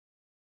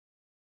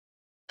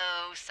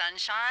Oh,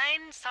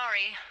 sunshine?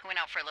 Sorry, went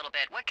out for a little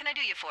bit. What can I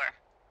do you for?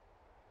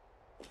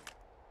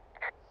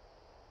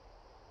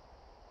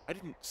 I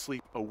didn't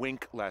sleep a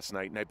wink last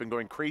night, and I've been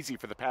going crazy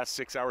for the past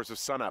 6 hours of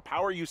sunup.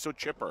 How are you so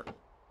chipper?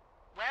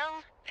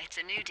 Well, it's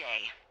a new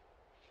day.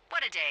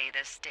 What a day,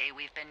 this day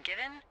we've been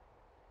given.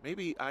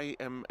 Maybe I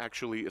am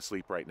actually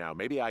asleep right now.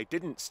 Maybe I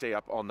didn't stay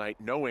up all night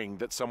knowing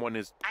that someone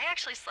is... I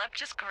actually slept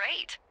just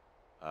great.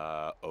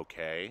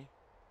 Okay.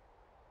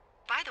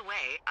 By the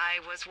way, I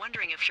was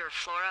wondering if your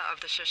Flora of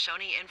the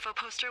Shoshone info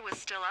poster was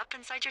still up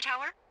inside your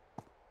tower?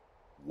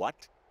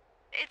 What?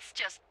 It's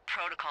just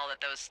protocol that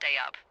those stay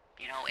up.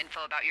 You know,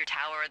 info about your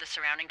tower, the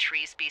surrounding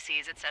tree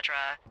species, etc.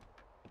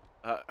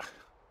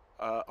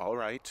 All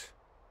right.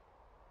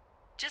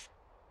 Just,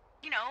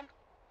 you know,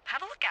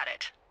 have a look at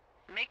it.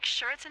 Make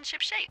sure it's in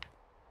ship shape.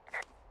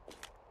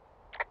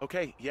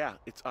 Okay, yeah,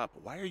 it's up.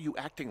 Why are you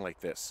acting like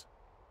this?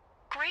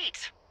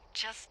 Great.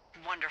 Just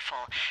wonderful.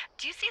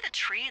 Do you see the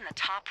tree in the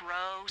top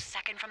row,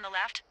 second from the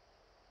left?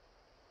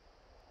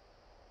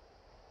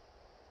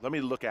 Let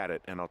me look at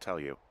it and I'll tell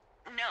you.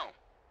 No.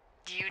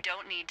 You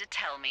don't need to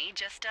tell me.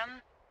 Just,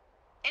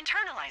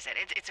 internalize it.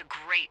 It's a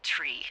great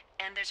tree.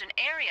 And there's an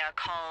area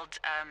called,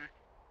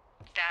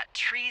 that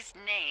tree's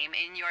name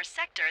in your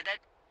sector that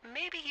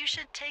maybe you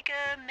should take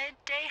a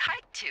midday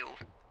hike to.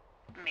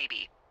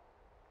 Maybe.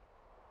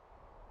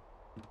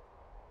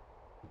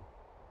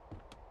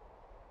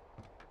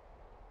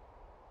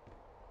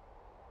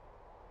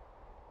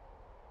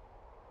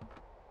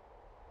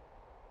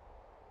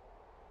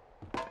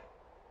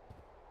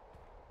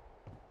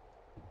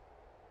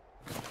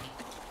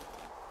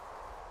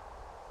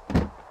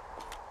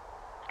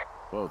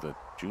 Whoa, the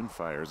June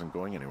fire isn't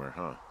going anywhere,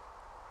 huh?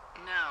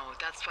 No,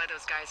 that's why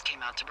those guys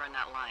came out to burn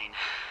that line.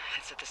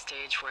 It's at the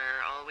stage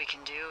where all we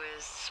can do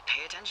is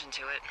pay attention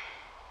to it.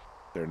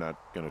 They're not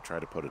gonna try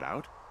to put it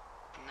out?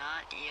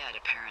 Not yet,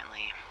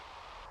 apparently.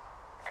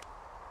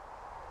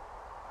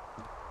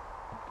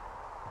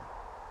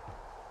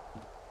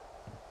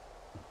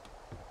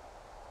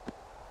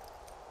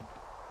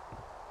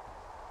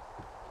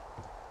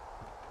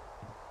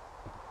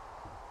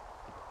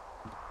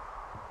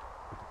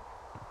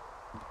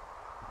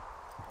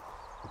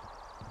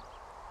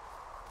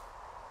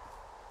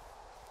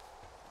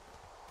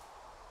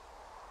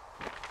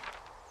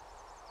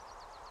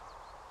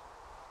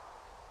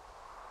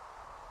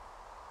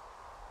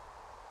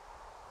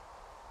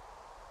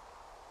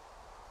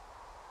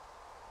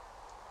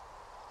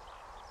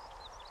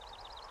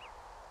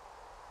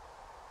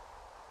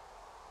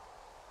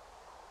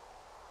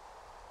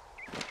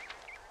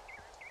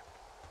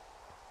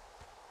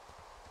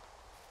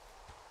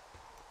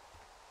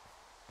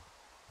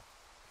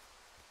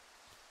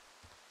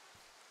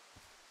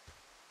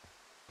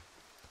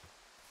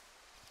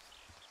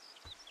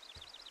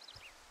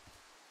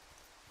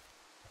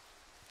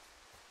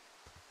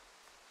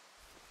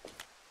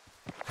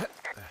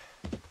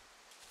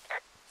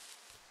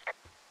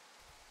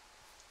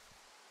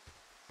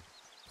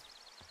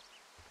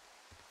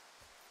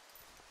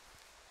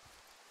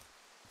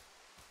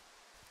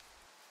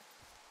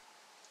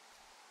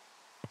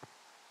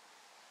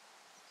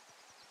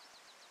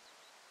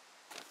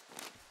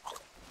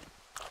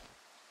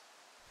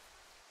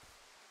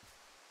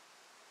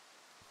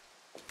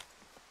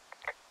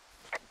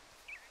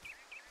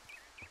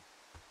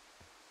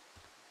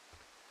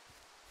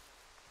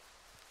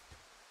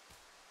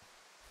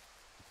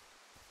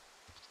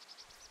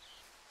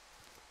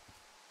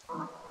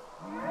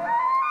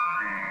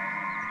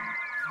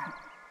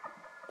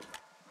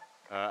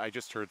 I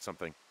just heard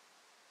something.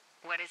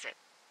 What is it?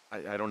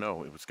 I don't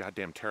know. It was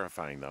goddamn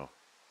terrifying, though.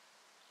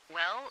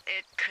 Well,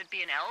 it could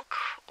be an elk,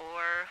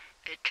 or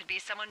it could be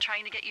someone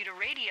trying to get you to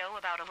radio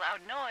about a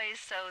loud noise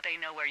so they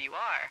know where you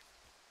are.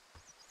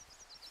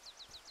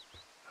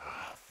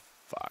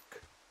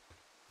 Fuck.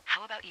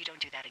 How about you don't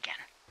do that again?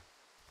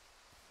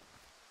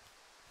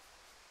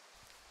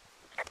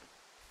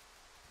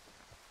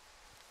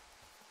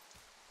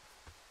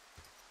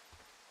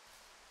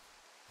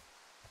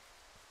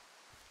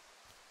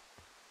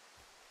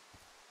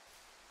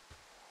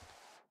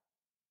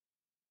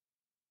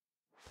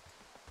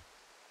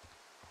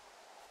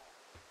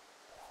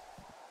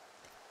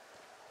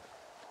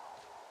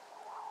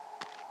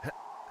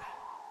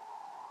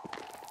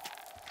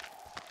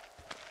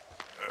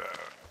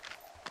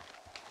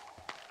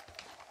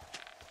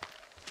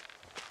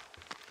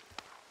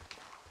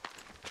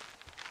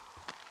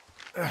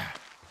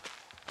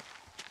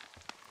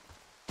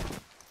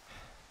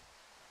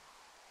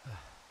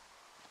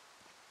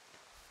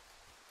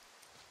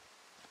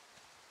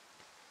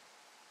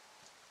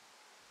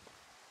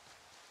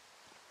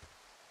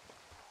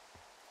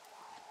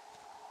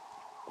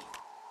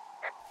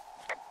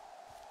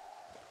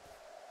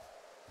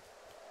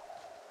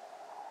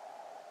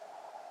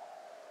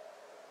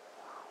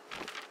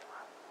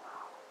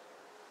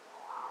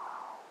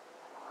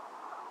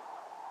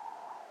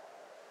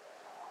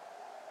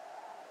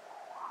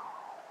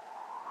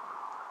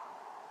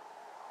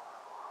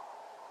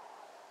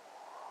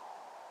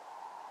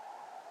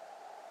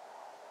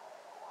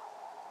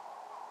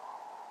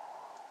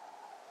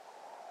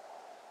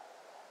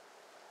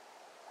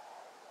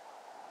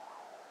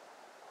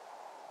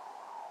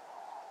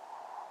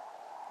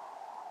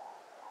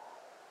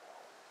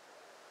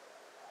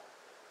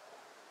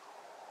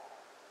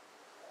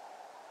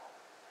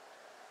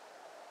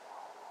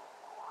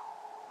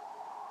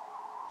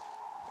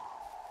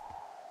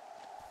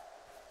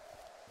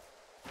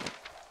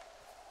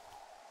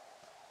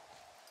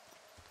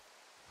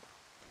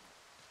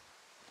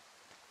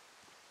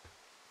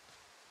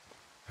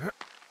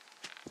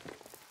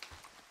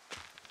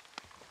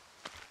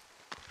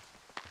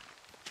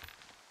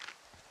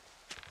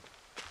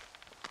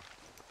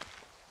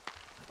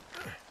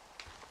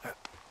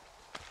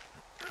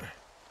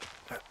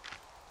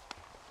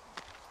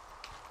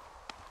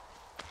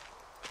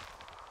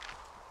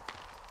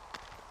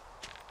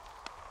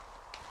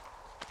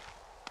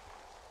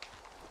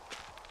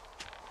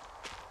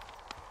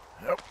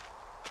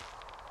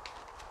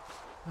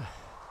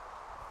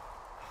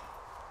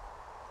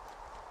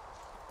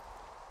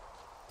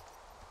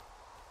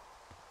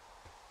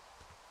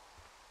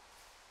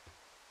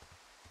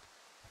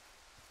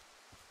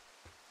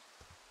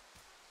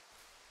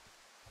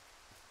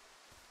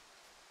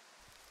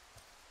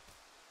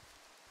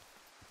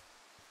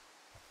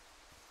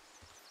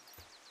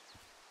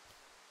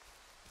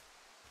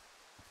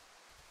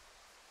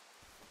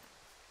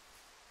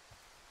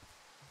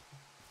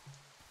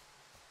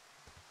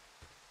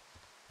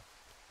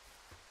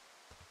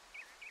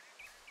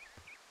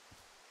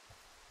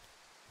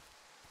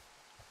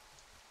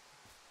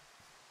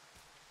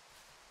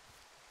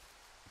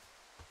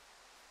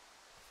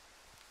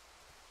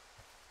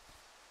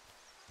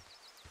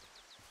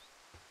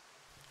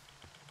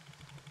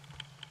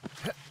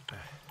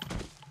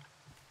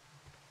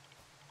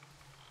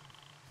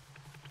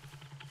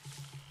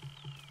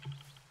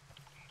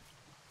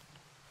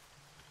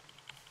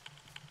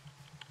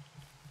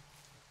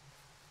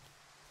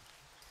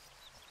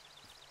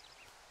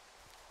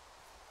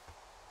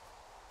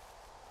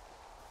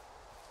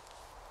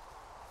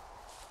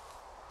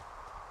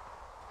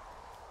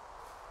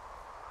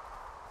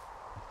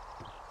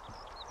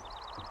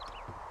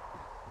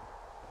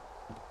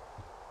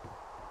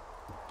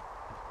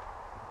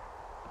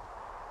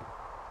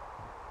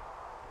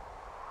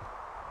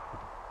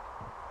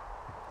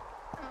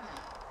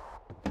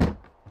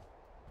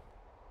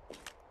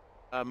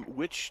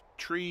 Which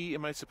tree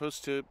am I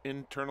supposed to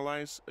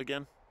internalize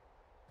again?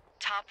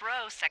 Top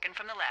row, second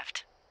from the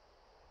left.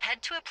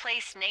 Head to a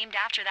place named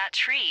after that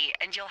tree,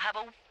 and you'll have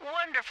a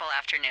wonderful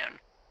afternoon.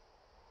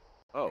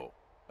 Oh,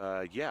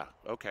 yeah,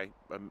 okay.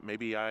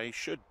 Maybe I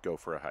should go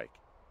for a hike.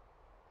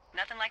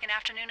 Nothing like an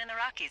afternoon in the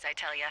Rockies, I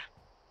tell ya.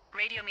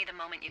 Radio me the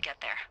moment you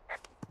get there.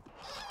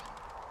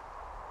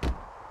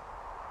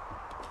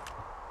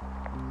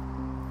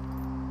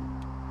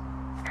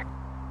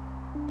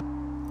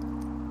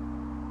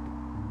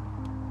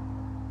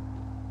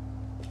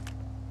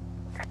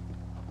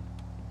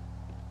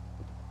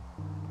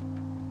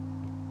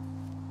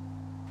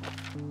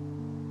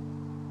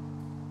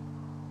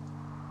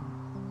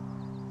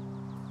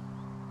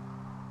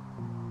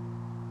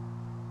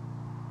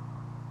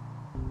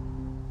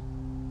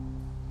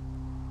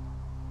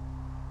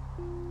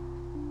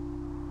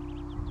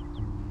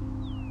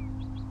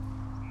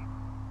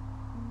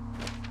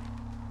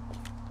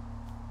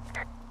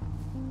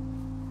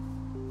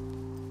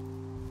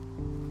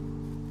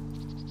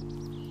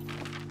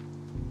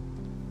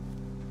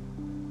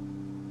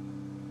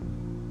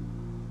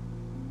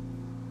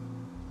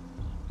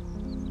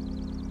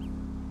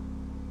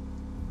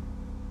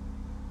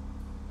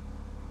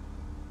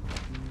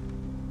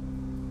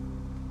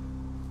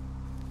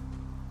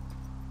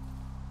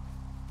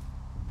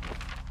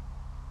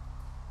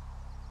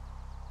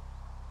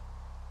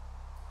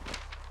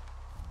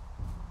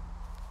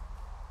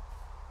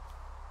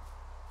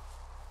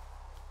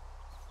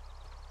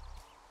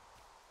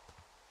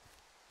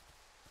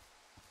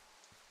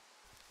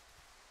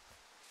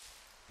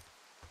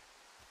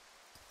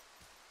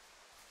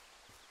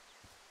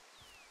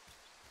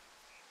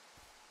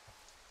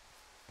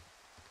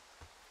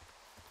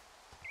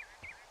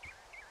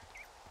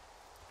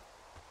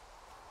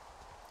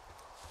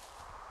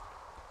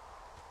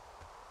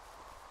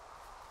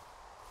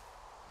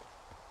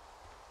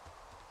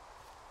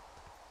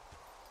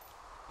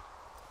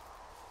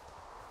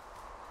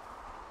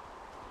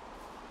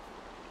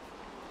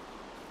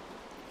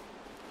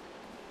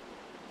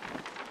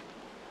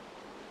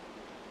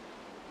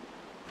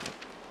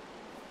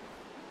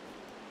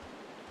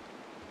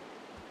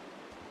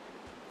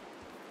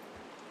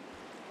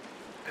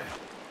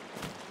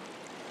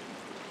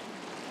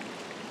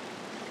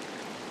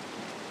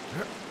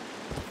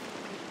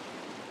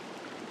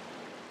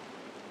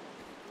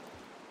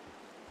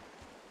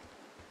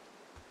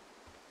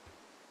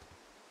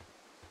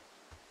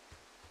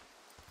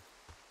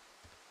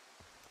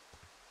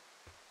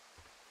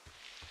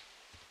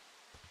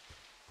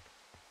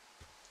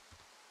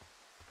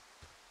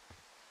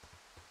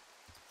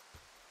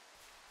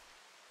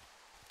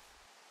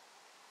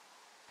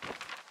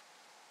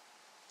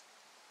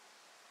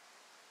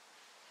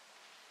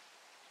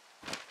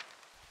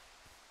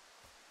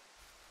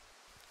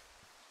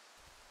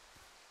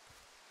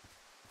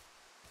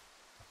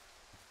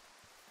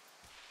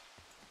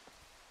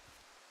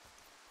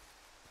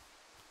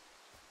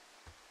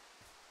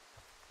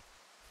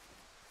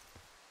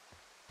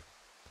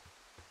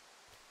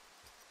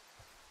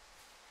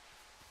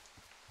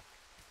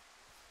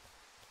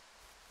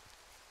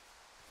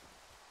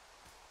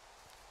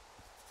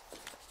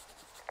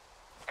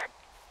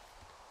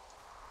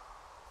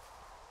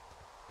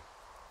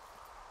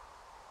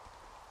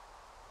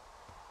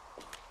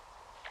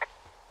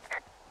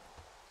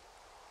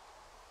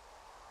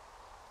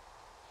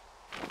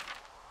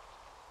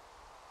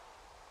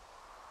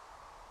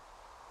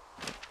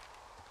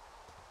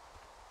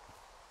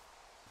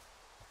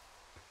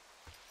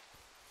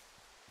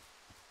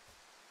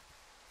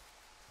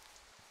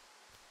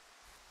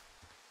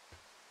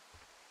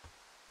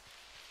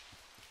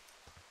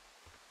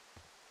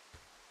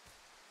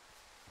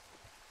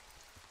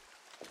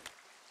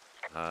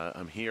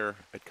 I'm here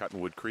at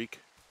Cottonwood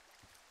Creek.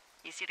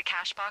 You see the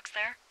cash box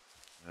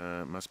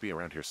there? Must be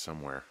around here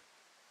somewhere.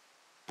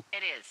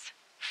 It is.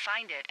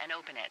 Find it and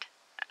open it.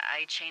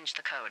 I changed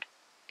the code.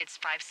 It's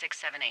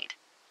 5678.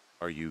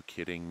 Are you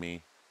kidding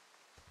me?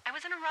 I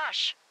was in a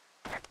rush.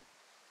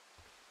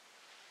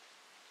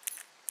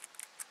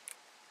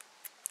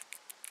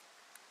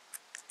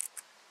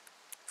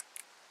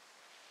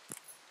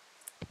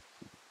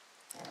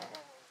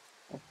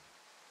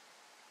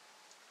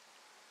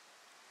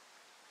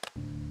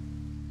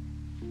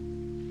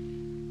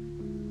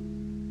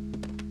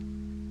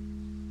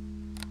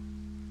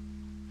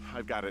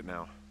 I've got it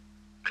now.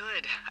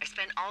 Good. I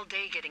spent all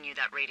day getting you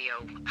that radio.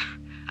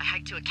 I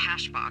hiked to a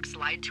cash box,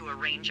 lied to a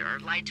ranger,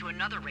 lied to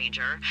another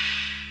ranger,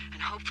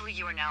 and hopefully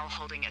you are now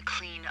holding a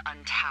clean,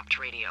 untapped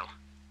radio.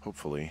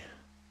 Hopefully.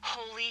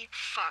 Holy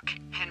fuck,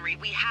 Henry.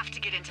 We have to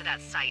get into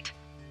that site.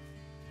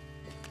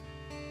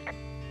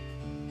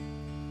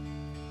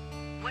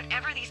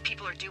 Whatever these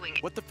people are doing...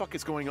 What the fuck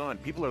is going on?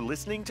 People are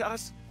listening to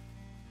us?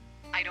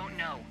 I don't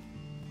know.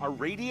 Our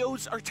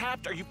radios are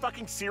tapped? Are you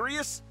fucking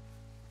serious?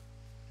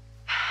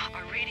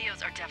 Our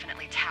radios are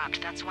definitely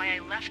tapped. That's why I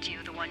left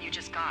you the one you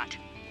just got.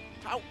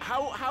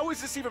 How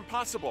is this even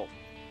possible?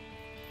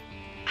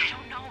 I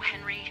don't know,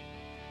 Henry.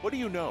 What do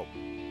you know?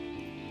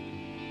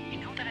 You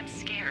know that I'm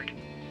scared.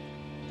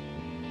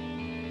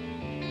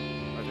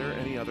 there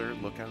any other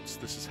lookouts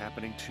this is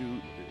happening to?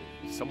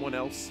 Someone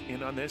else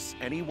in on this?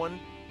 Anyone?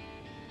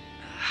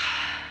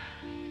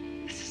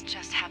 This is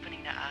just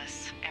happening to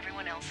us.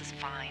 Everyone else is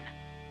fine.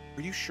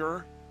 Are you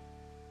sure?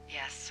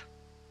 Yes.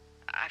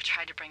 I've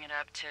tried to bring it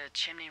up to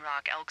Chimney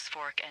Rock, Elks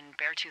Fork, and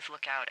Beartooth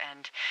Lookout,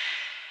 and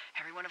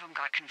every one of them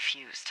got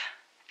confused.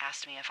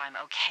 Asked me if I'm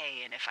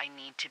okay and if I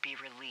need to be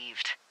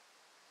relieved.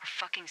 Our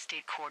fucking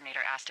state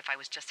coordinator asked if I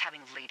was just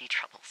having lady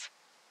troubles.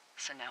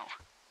 So no,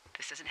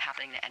 this isn't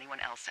happening to anyone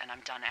else, and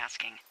I'm done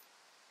asking.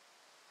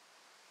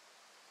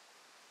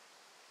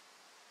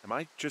 Am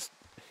I just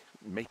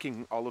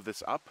making all of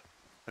this up?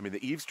 I mean,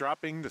 the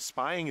eavesdropping, the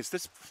spying, is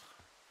this...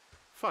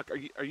 Fuck,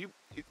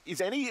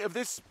 is any of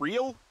this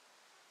real?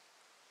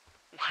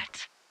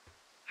 What?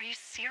 Are you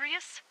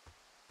serious?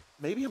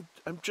 Maybe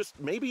I'm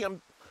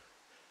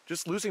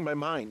just losing my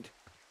mind.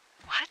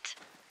 What?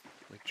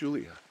 Like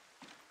Julia.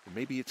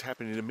 Maybe it's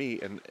happening to me,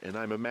 and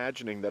I'm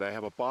imagining that I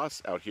have a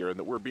boss out here and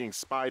that we're being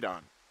spied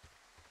on.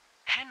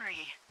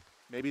 Henry.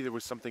 Maybe there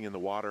was something in the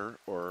water,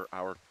 or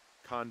our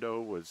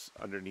condo was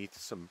underneath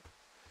some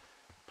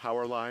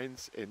power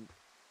lines, and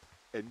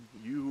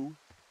you,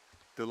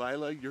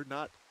 Delilah, you're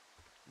not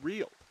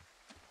real.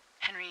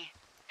 Henry,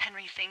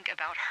 think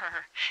about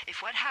her.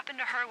 If what happened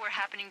to her were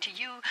happening to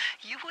you,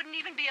 you wouldn't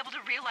even be able to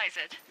realize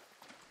it.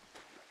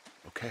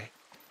 Okay.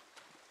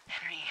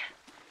 Henry,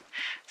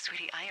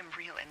 sweetie, I am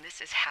real and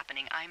this is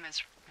happening. I'm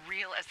as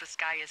real as the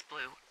sky is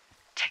blue.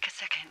 Take a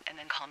second and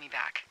then call me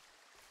back.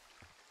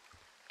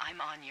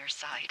 I'm on your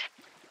side.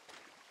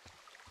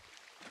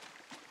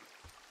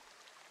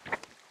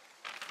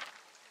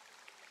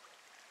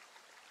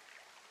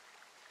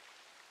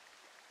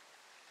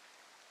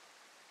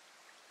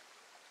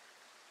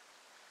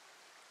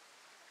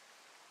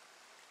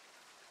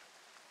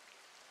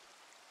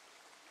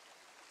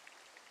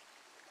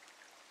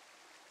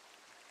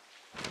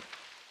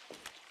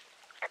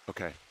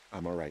 Okay,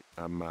 I'm all right.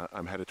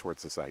 I'm headed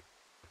towards the site.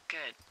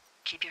 Good.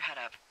 Keep your head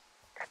up.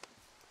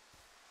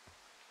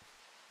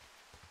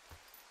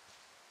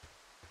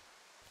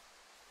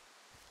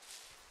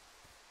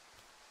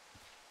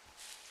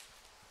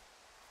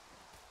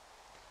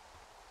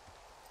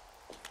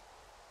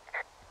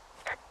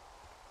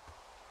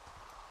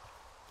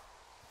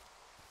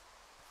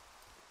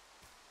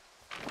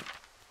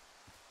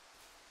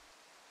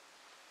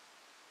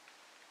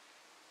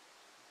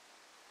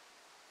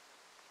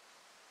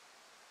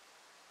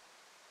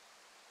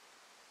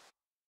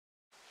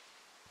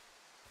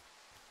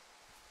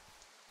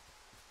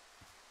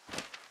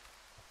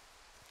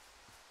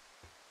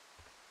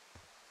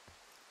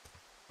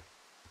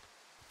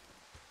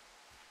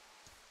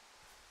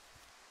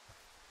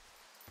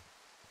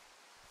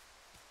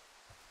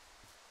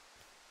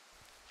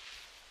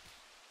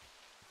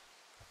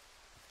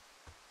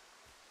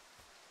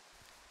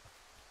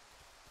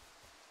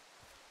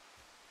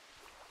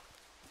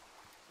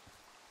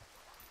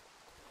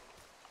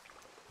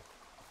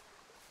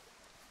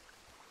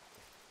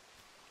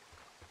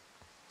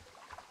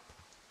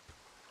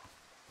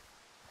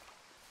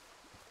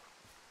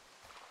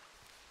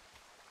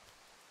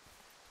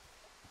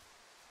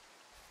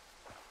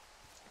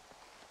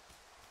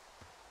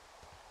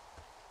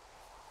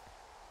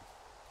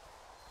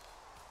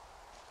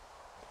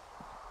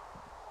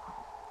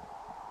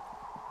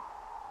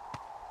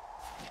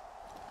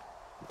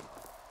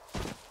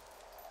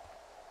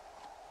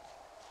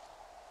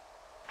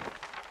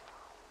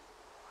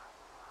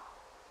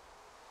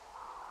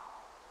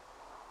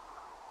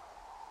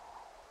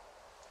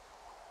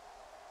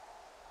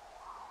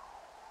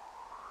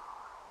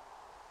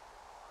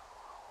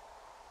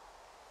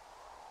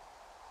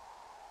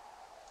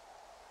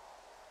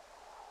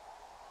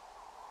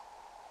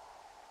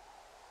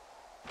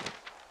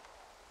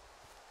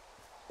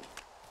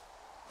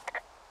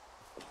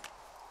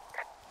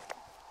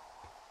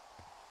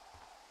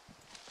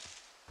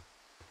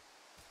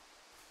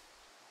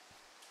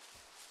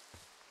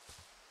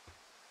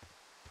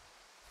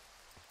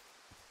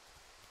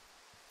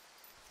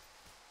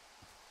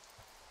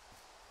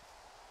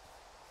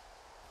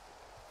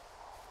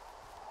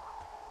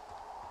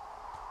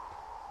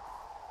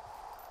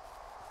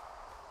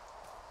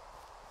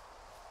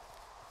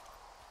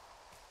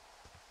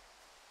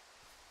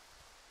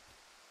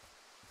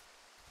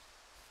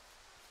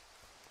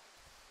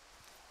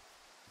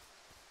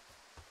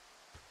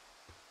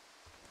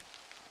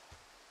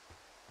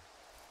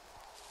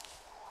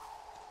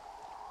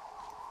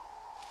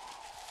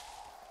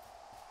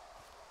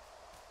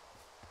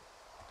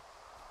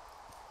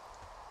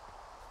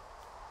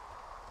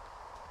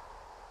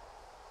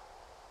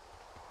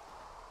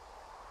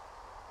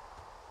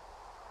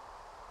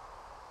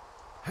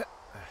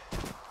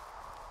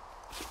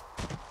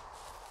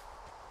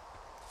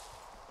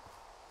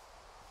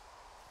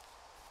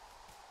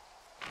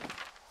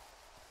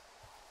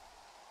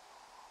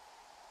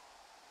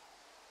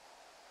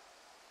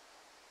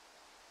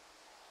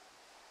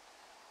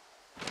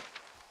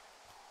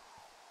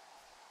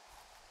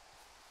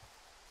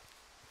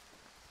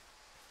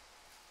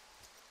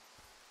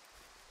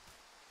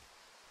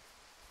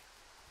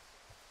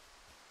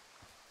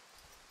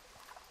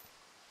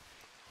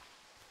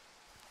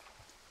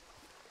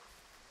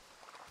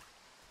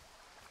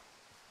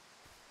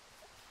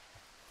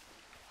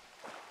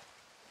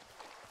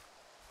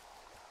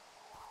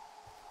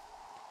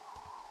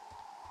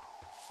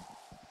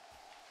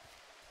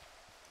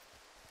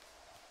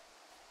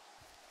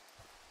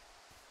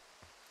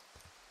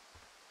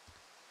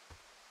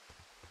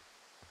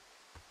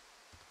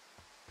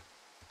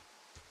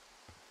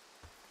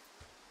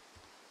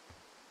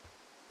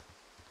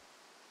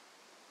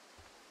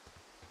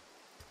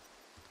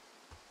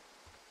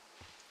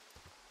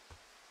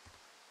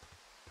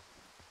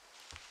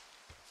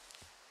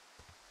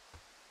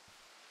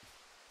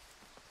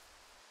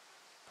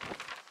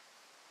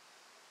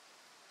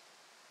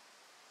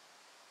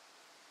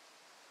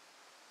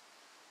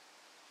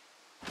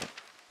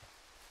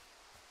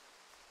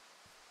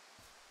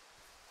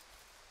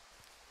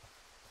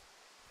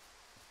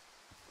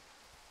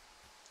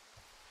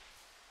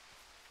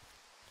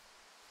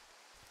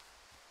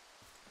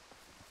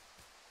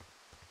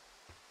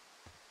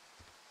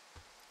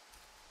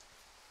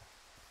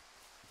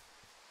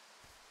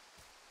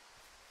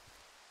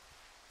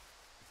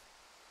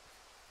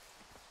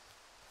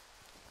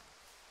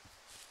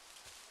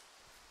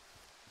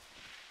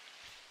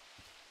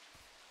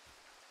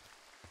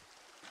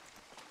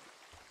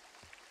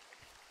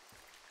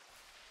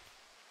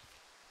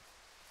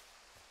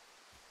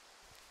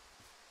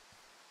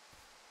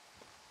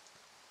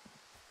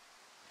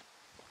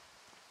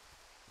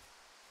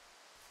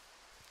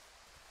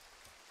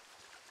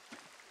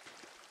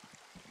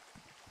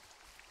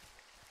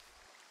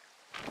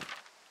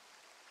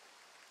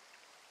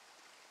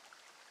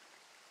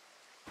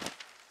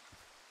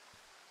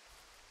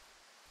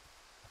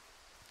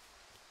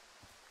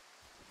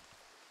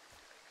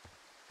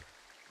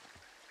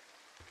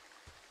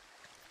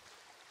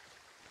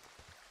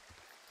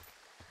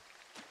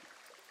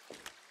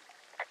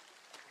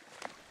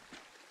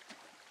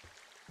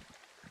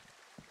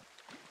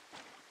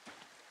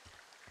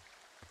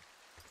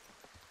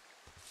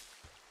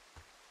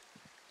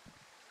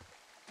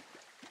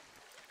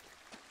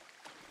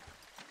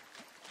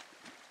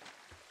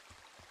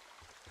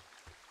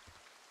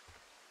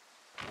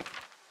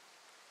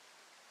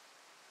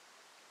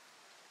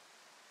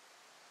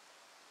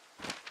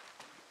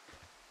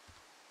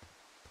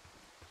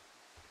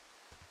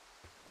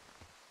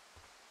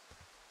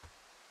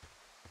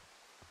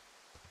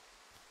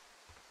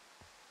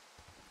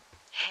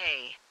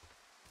 Hey,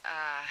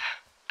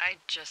 I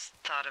just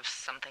thought of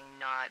something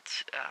not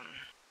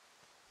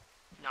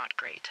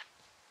great.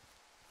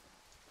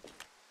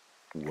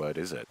 What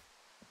is it?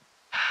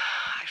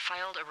 I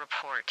filed a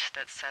report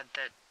that said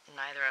that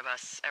neither of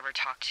us ever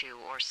talked to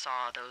or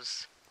saw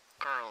those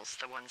girls,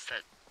 the ones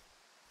that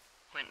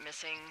went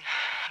missing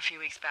a few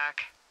weeks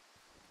back.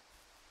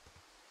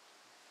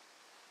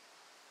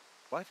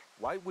 What?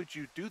 Why would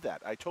you do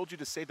that? I told you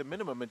to say the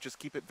minimum and just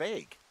keep it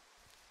vague.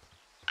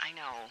 I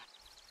know,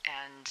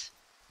 and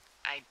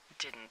I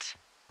didn't.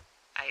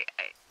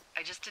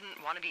 I just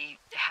didn't want to be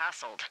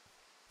hassled.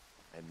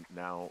 And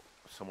now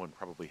someone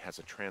probably has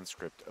a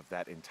transcript of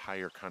that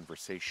entire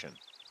conversation.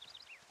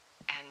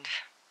 And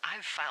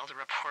I've filed a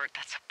report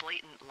that's a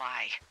blatant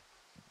lie.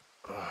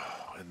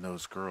 Oh, and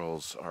those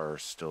girls are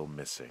still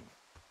missing.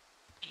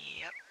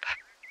 Yep.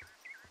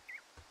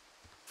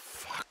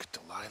 Fuck,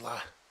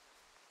 Delilah.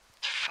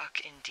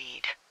 Fuck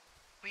indeed.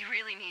 We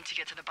really need to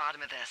get to the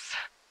bottom of this.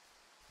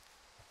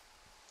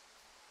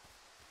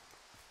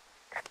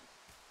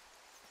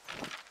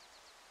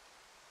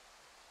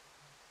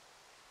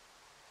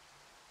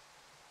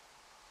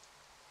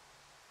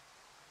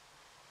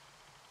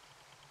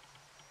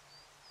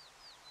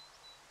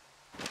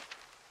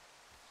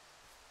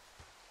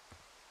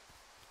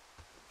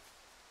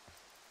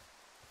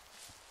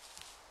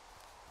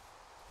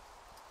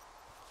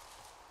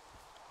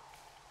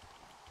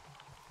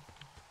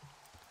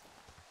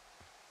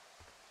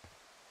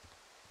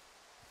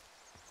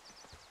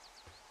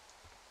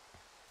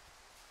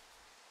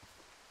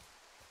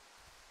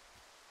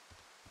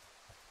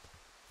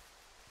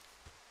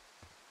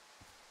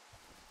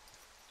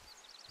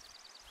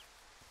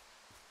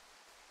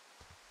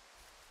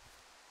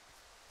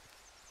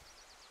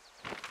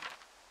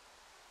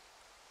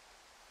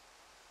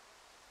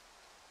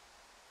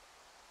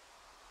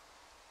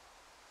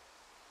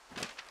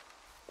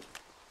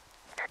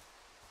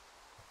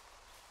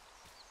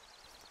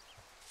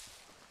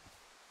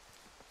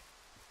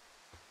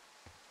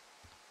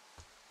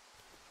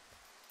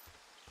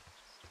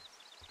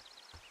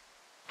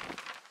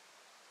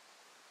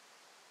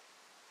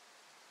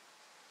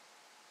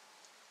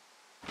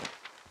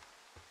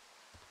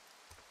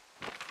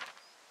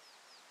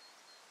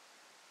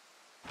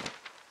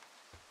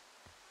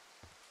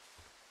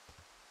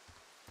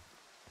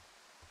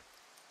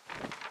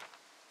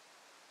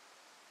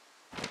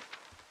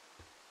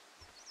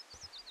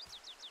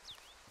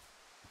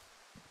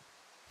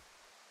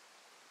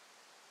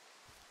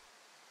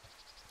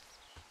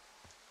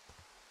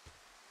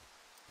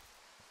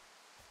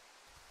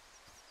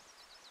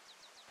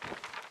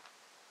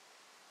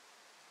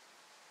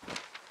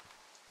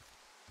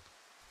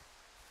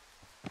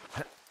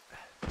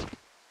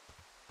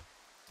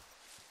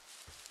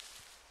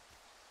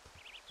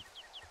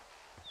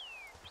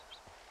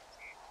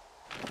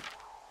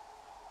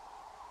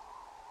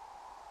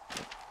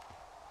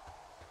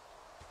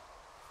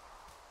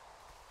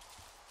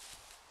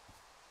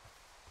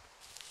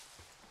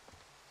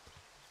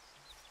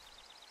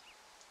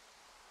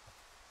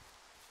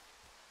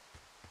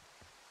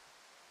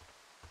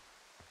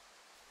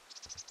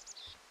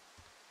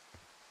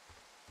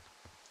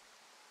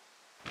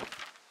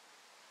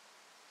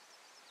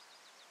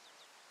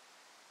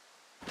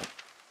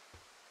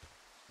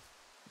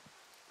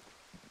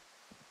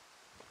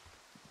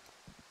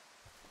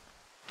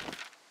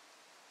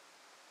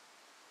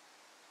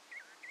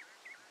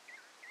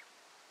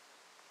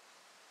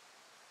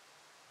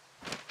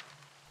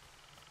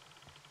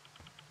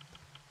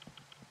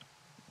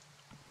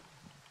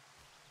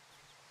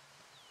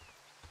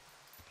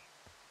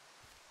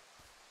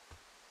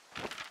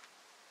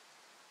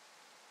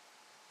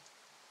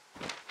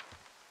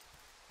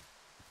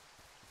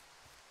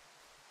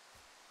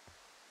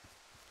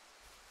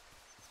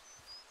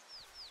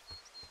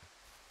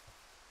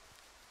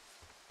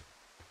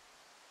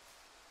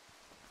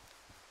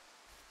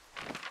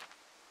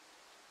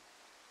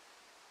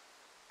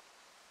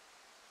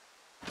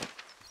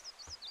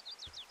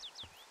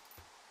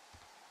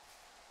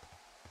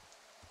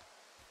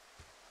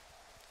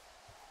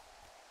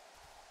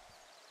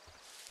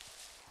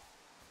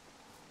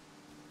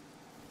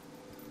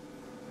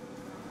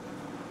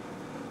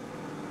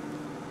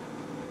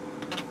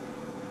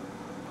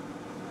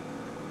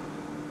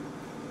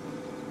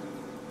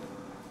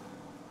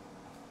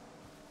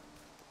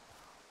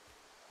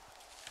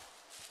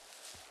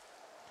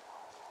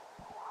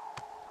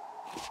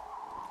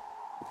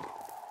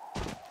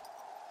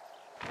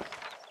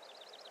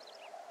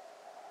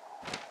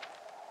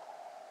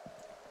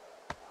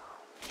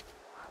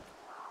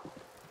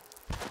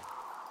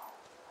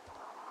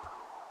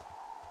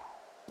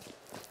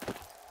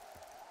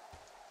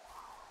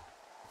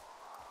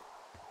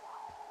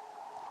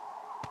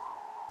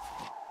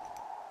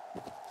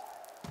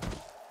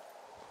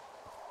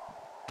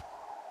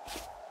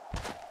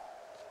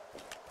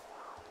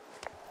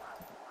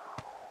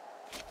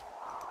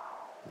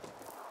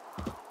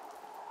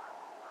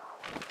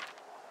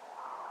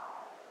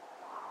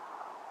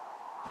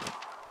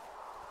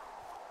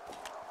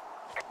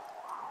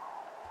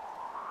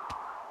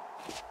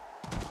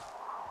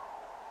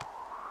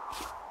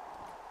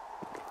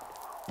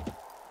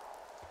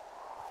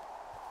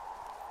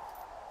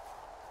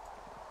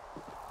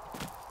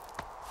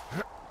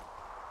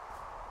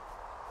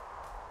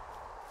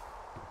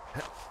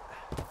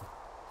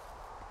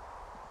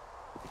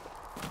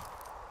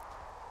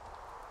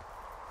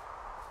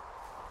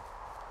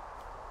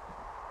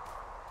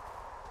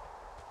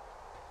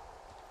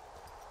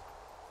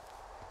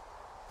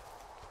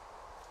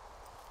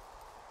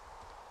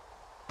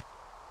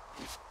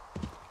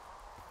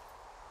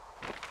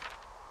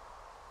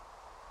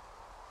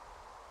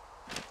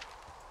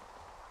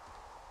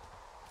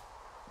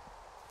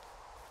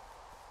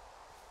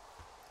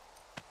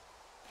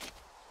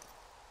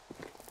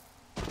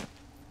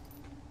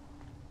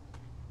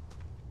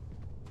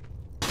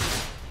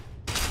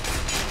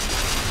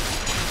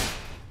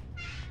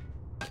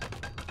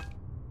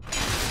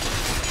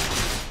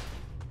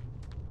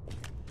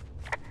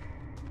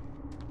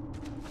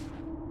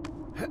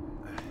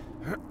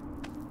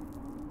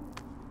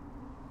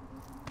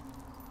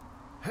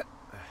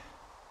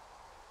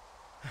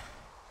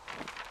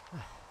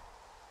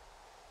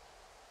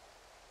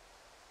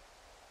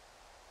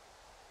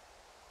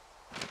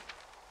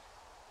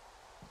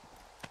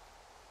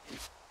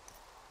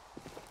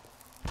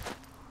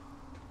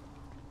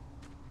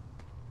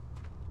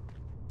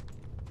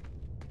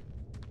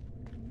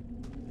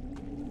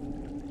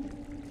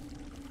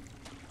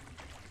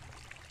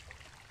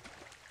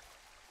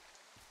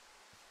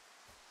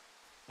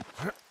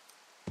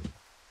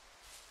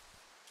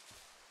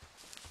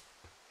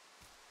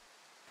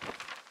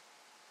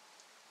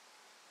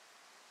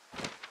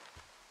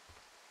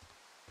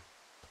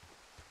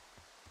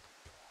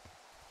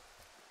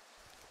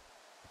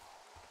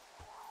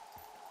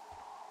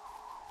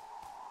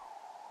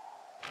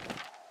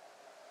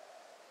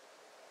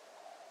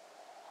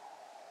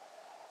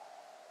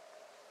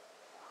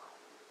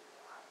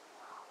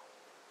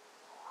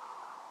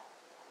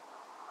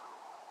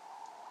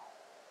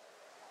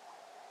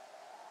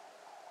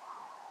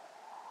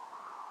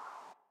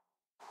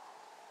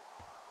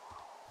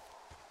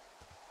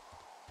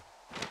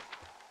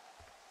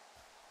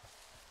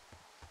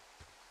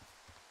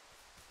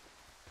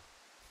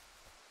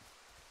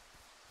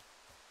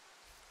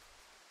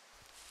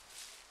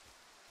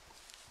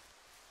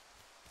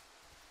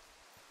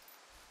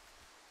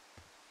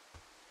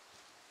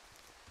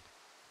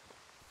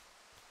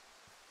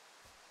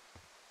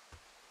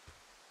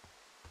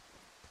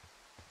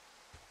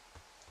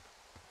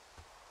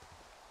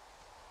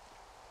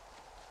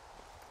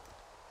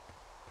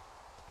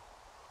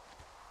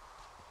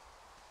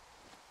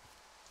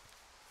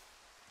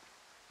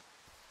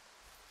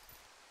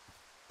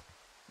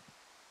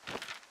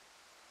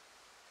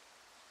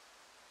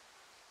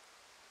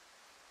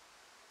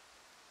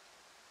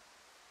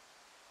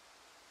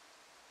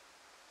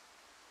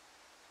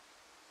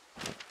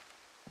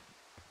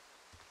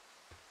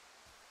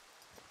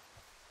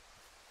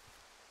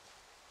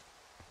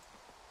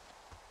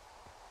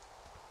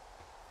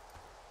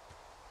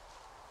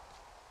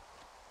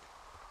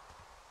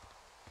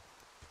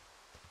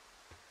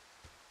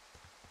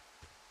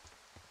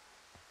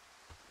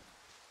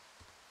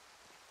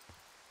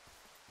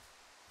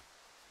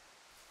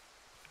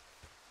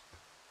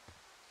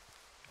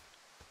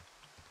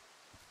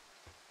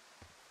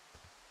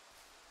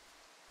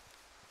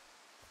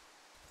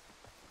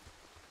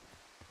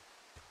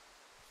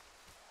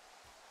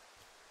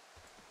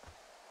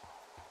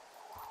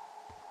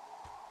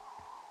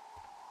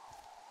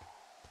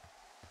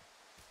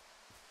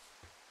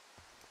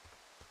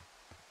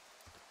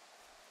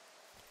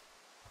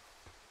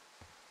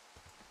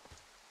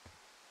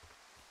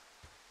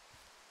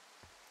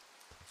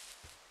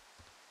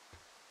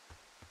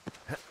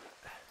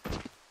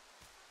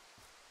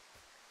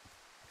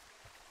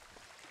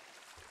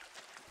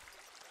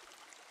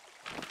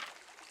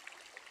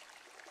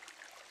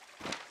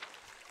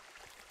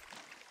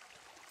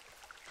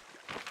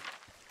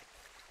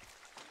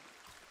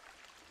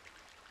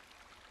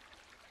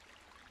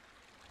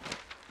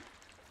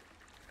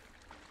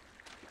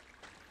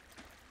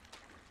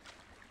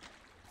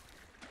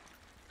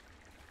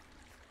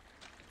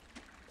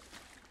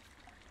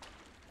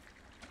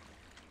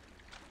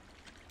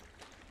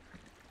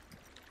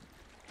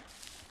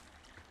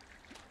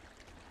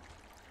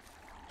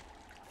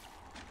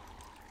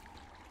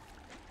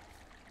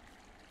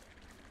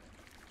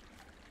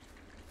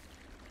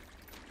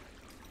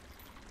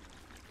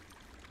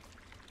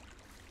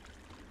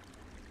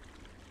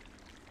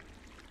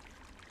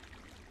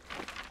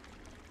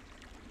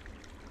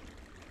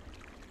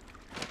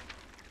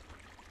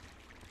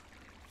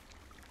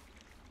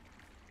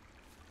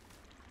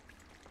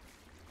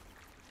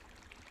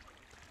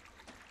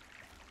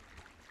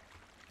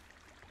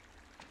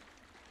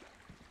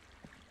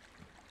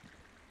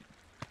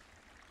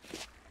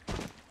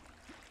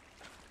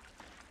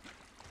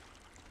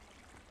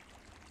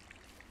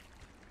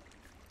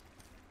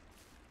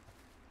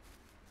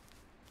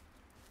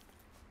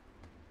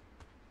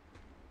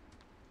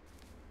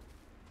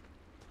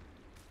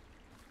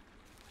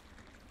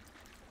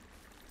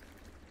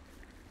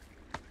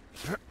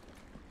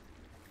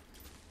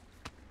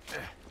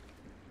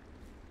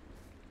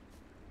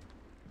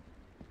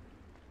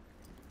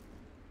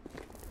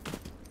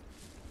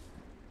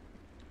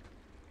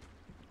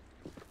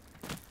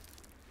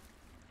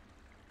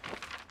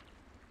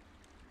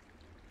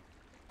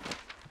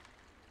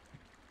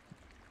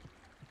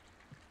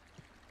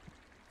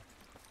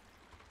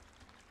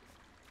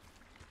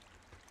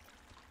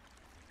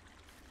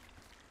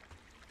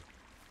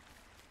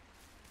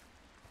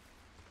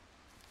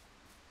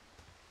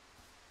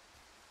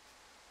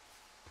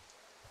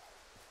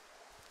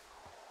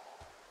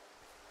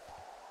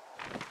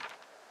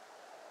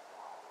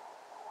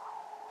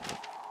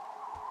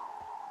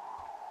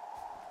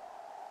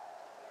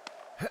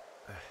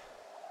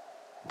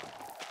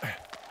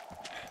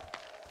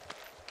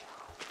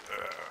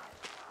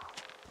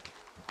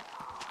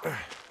 I'm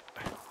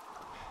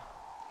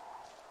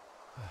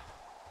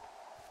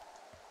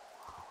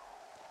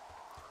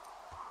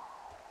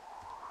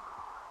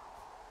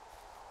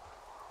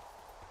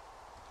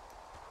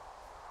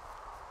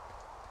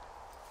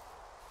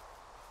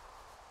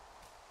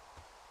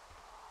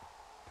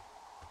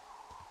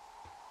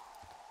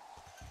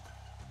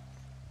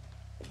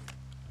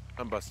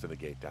busting the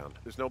gate down.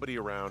 There's nobody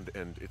around,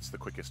 and it's the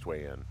quickest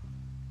way in.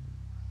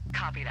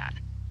 Copy that.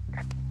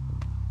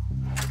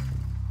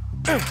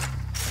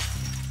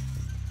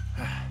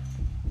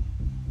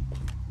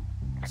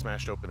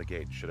 Smashed open the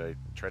gate. Should I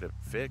try to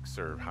fix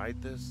or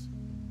hide this?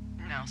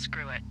 No,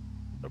 screw it.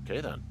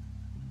 Okay, then.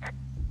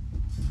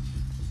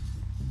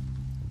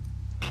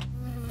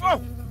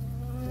 Whoa!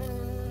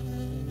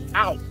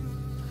 Ow!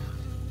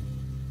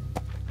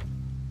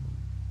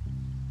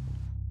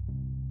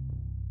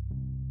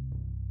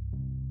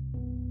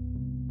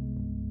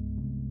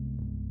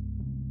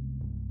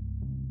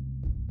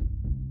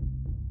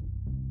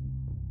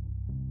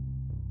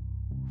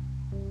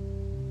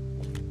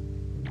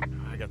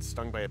 I got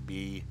stung by a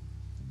bee.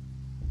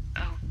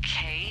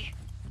 Okay.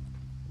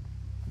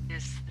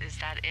 Is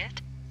that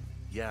it?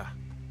 Yeah.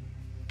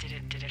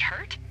 Did it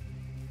hurt?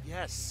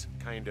 Yes,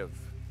 kind of.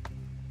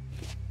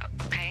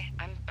 Okay,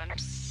 I'm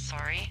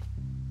sorry.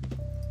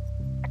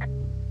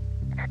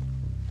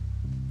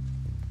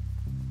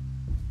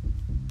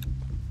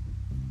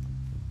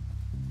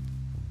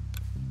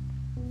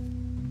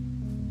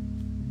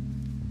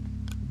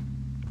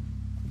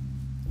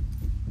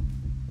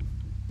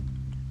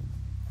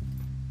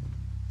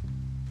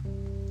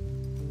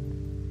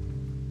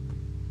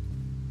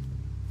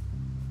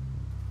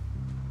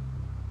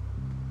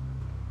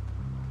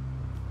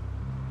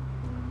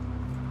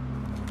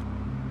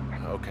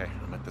 Okay,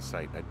 I'm at the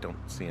site. I don't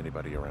see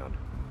anybody around.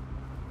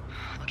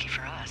 Lucky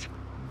for us.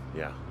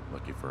 Yeah,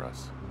 lucky for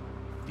us.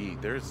 Dee,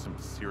 there's some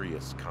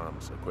serious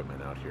comms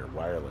equipment out here,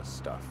 wireless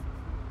stuff.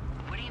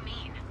 What do you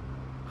mean?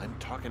 I'm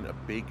talking a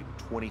big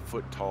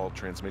 20-foot tall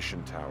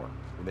transmission tower,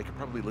 and they could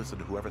probably listen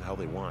to whoever the hell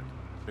they want.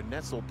 They're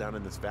nestled down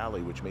in this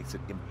valley, which makes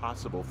it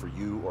impossible for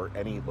you or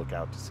any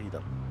lookout to see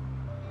them.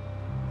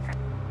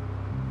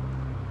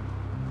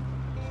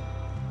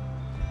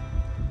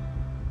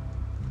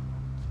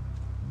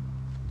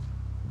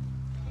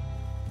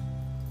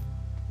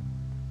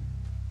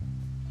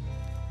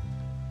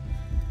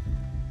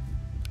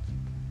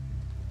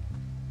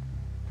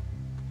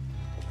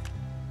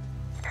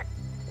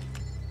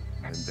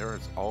 And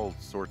there's all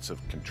sorts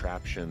of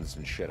contraptions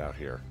and shit out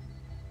here.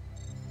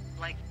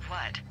 Like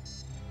what?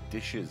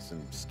 Dishes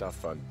and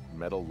stuff on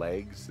metal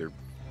legs. There are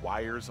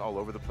wires all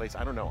over the place.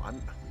 I don't know.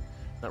 I'm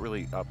not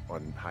really up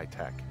on high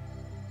tech.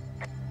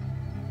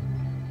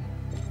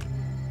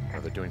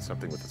 Oh, they're doing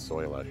something with the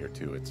soil out here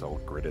too. It's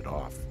all gridded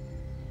off.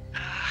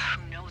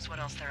 Who knows what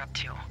else they're up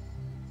to?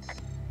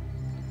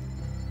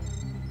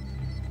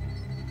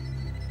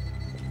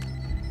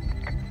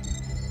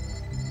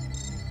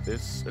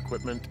 This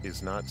equipment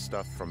is not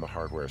stuff from the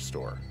hardware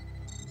store.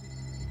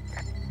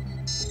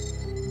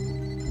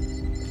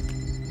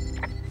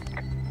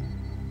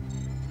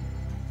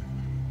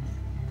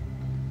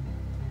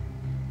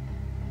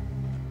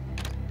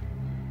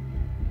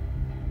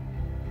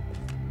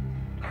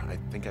 I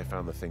think I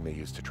found the thing they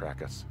used to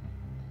track us.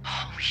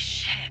 Holy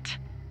shit.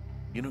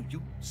 You know,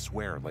 you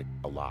swear like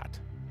a lot.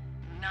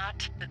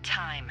 Not the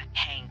time,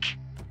 Hank.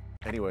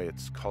 Anyway,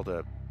 it's called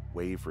a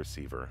wave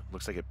receiver.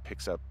 Looks like it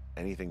picks up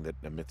anything that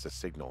emits a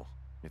signal.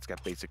 It's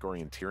got basic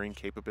orienteering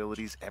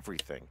capabilities,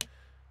 everything.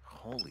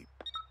 Holy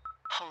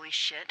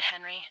shit,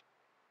 Henry.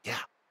 Yeah,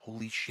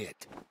 holy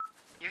shit.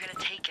 You're gonna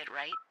take it,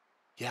 right?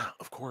 Yeah,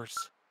 of course.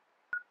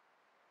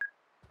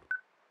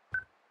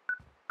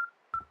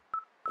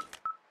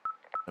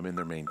 I'm in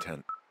their main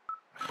tent.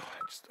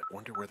 I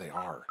wonder where they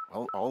are.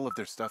 Well, all of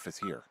their stuff is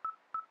here.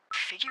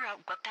 Figure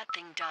out what that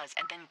thing does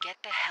and then get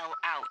the hell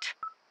out.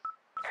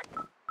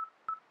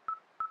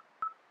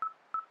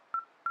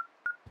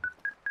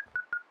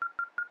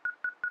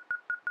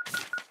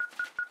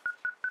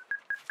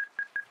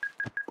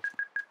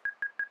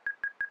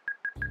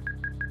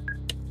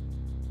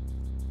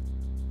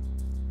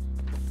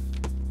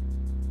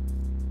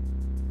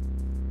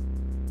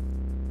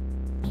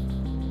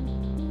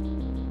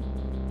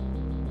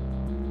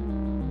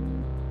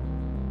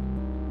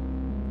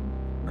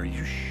 Are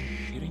you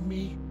shitting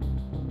me?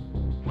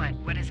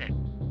 What is it?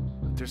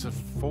 There's a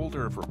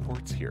folder of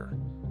reports here.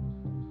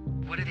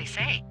 What do they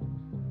say?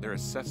 They're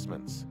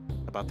assessments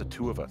about the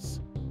two of us.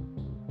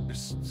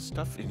 There's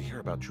stuff in here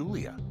about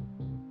Julia.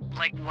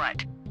 Like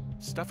what?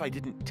 Stuff I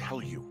didn't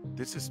tell you.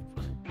 This is...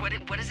 What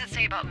does it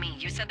say about me?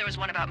 You said there was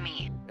one about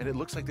me. And it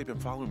looks like they've been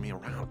following me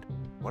around.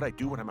 What I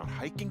do when I'm out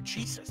hiking?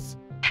 Jesus.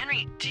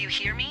 Henry, do you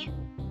hear me?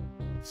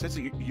 It says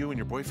that you and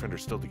your boyfriend are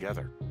still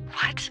together.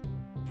 What?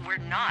 We're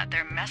not.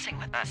 They're messing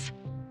with us.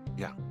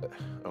 Yeah,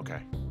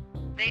 okay.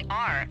 They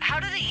are. How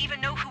do they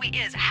even know who he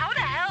is? How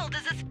the hell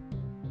does this...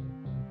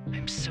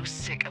 I'm so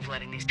sick of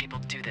letting these people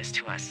do this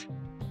to us.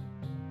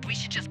 We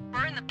should just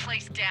burn the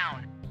place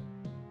down.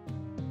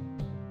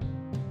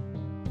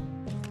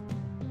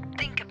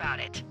 Think about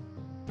it.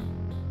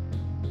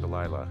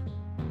 Delilah.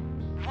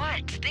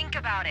 What? Think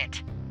about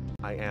it.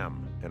 I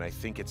am, and I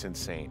think it's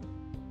insane.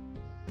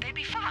 They'd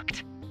be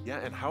fucked. Yeah,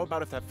 and how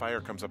about if that fire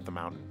comes up the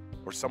mountain?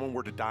 Or someone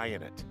were to die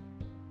in it?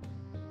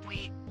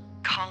 We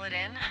call it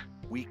in?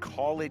 We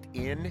call it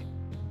in?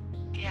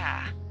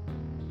 Yeah,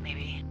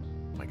 maybe.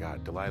 Oh my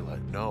God, Delilah,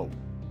 no.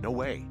 No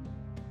way.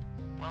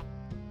 Well,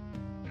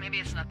 maybe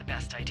it's not the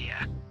best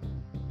idea.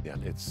 Yeah,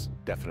 it's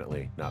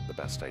definitely not the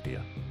best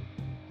idea.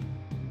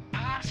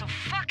 I'm so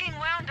fucking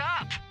wound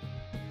up!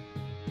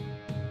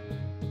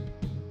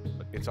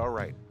 It's all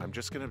right. I'm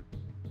just gonna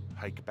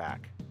hike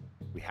back.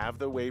 We have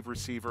the wave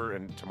receiver,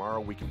 and tomorrow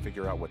we can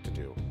figure out what to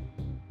do.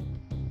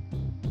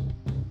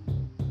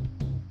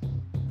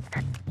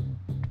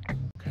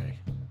 Okay.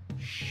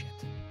 Shit.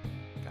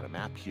 Got a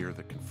map here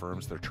that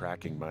confirms they're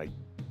tracking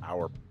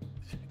our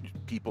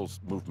people's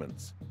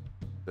movements.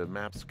 The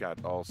map's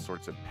got all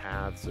sorts of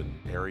paths and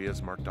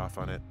areas marked off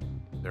on it.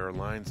 There are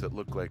lines that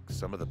look like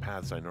some of the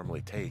paths I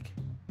normally take.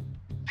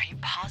 Are you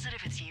positive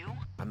it's you?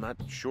 I'm not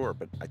sure,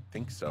 but I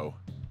think so.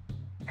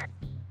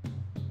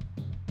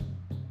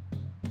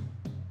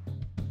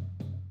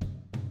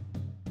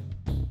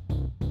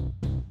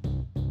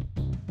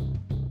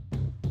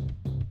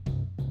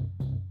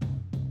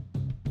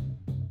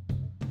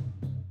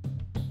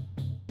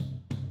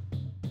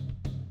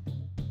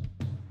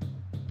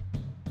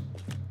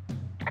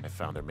 I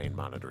found their main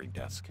monitoring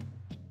desk.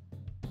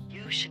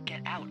 You should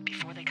get out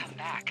before they come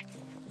back.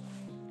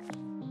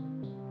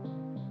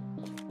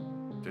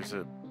 There's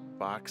a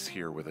box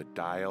here with a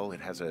dial.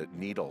 It has a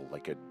needle,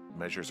 like it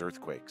measures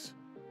earthquakes.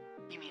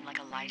 You mean like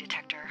a lie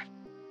detector?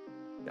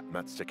 Yeah, I'm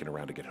not sticking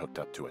around to get hooked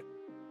up to it.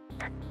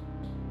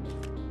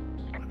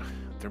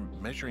 They're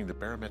measuring the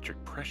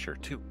barometric pressure,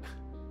 too.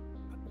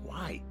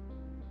 Why?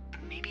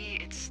 Maybe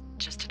it's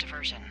just a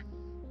diversion.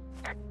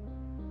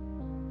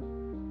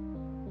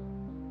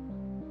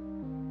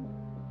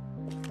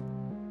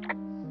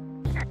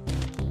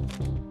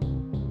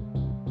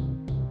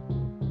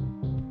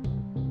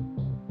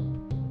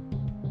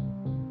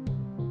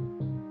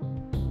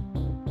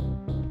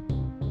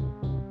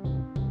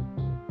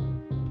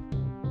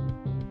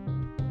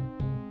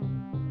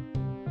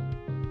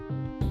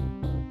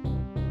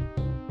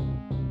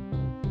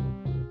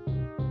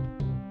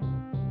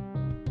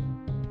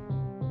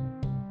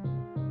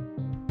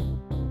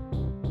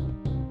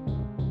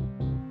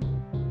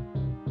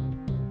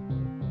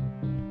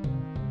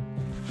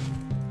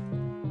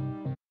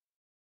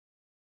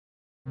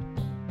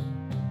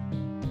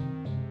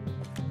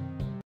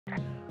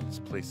 This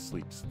place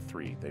sleeps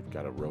 3. They've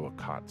got a row of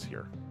cots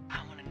here.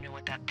 I want to know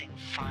what that thing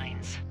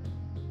finds.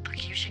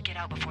 Look, you should get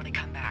out before they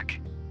come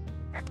back.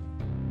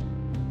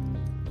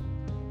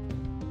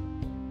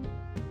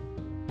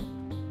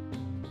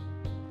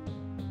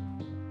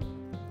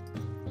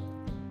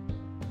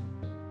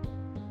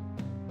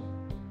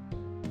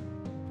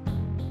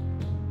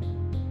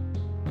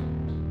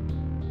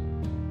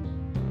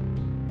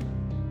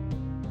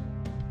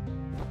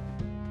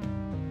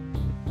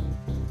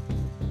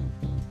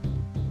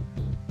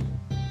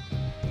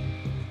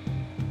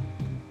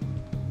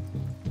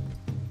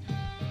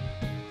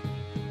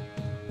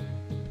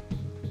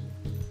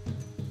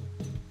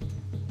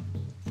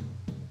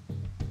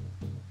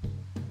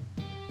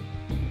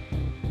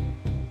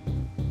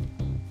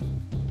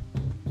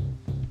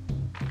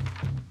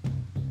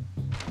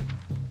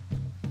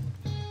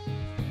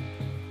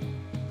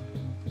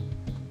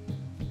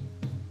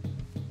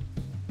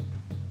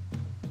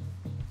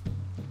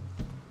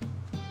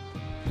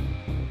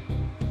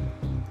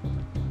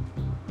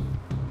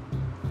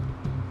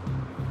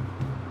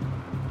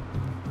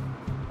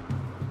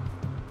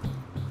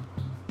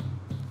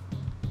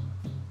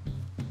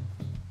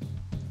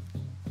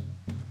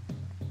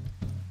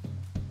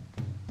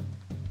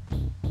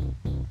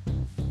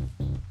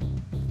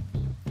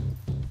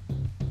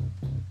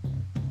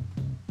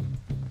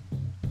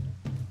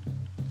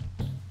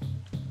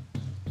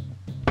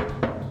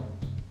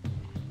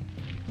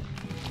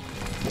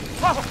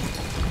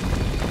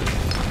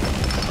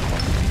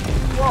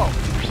 Whoa!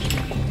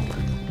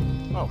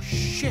 Oh,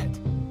 shit!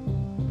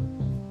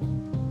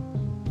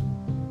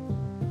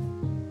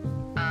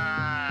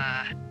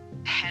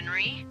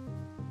 Henry?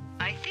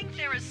 I think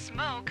there is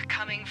smoke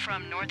coming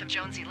from north of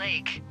Jonesy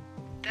Lake.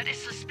 That is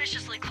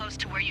suspiciously close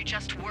to where you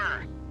just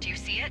were. Do you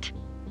see it?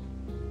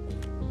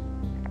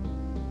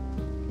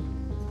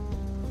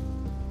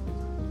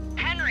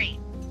 Henry!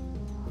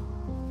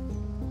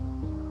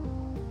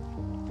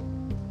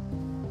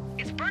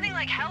 It's burning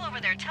like hell over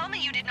there. Tell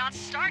me you did not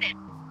start it.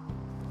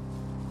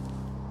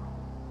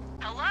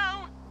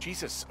 Hello?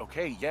 Jesus,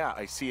 okay, yeah,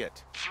 I see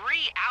it. 3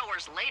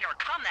 hours later,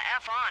 come the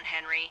F on,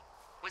 Henry.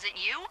 Was it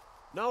you?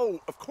 No,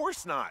 of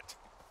course not.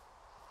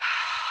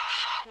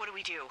 What do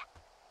we do?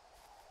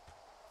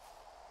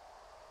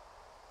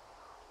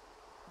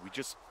 We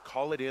just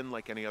call it in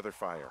like any other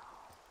fire.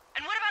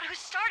 And what about who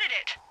started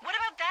it? What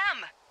about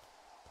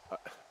them?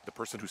 The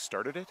person who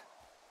started it?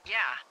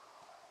 Yeah.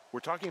 We're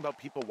talking about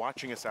people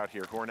watching us out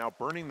here who are now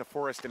burning the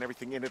forest and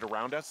everything in it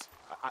around us.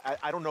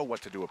 I don't know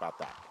what to do about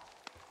that.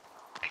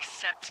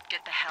 Except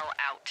get the hell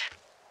out.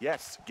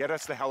 Yes, get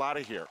us the hell out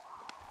of here.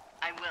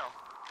 I will.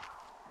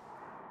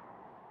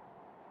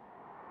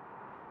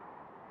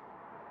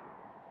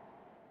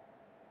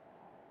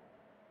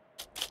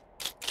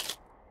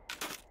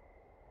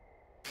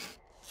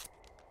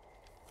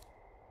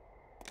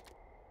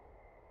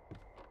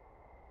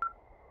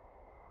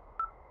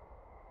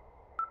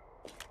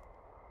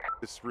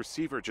 This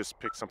receiver just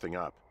picked something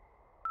up.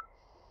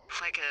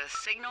 Like a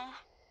signal?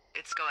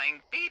 It's going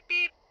beep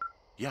beep.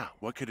 Yeah,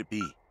 what could it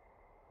be?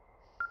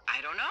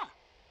 I don't know.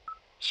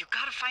 You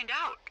gotta find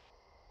out.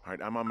 All right,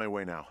 I'm on my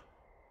way now.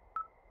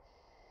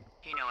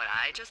 You know what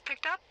I just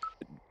picked up?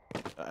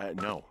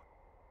 No.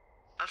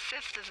 A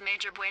fifth of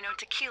Major Bueno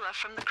tequila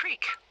from the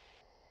creek.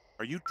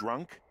 Are you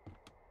drunk?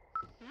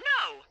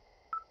 No!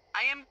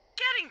 I am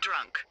getting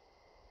drunk.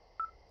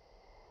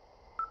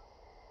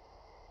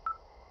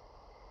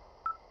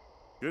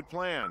 Good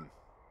plan.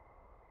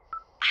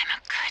 I'm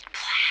a good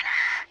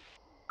planner.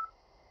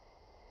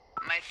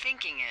 My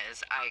thinking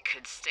is I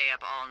could stay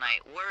up all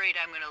night worried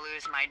I'm gonna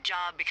lose my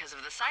job because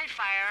of the side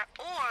fire,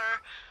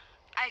 or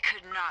I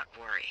could not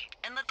worry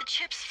and let the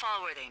chips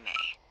fall where they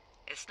may.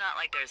 It's not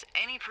like there's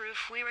any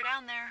proof we were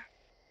down there.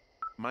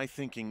 My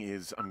thinking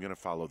is I'm gonna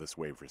follow this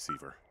wave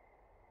receiver.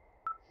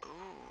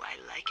 Ooh, I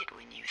like it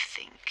when you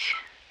think.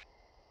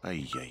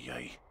 Ay, ay,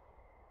 ay.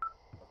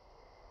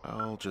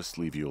 I'll just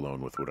leave you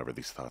alone with whatever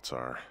these thoughts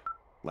are.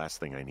 Last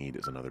thing I need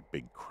is another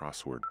big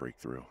crossword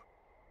breakthrough.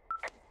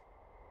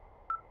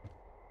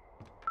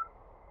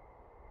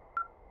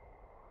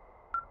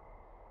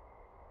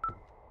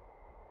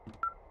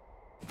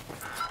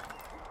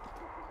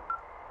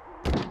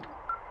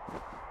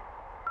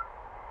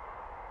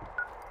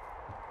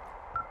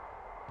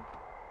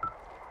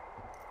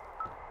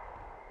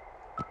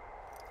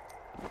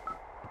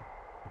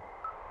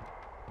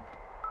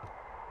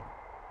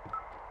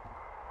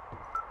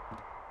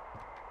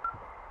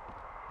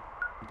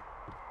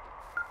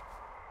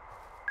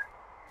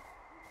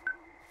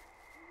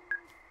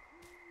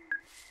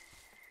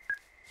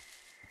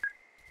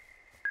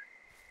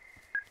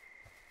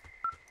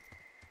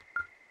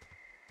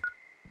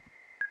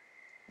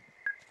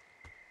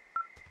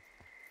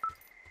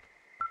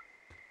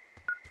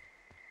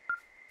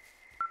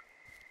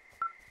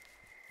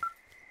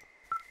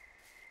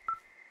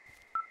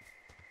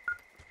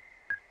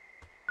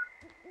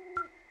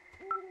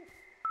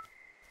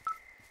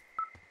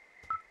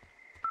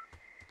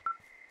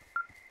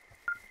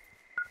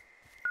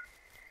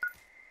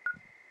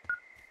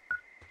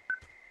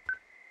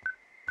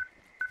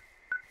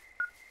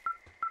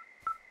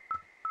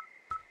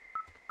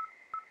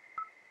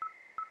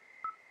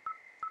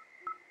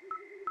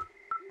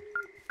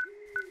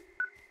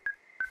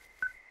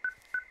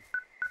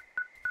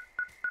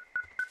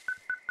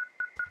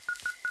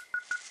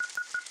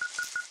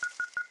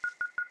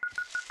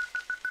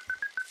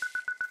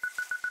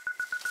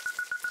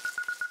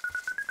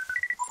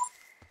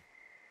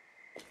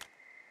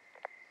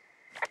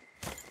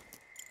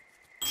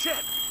 Shit!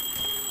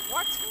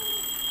 What?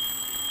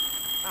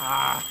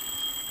 Ah!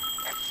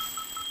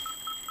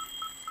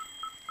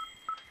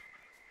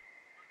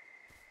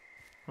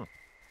 Huh.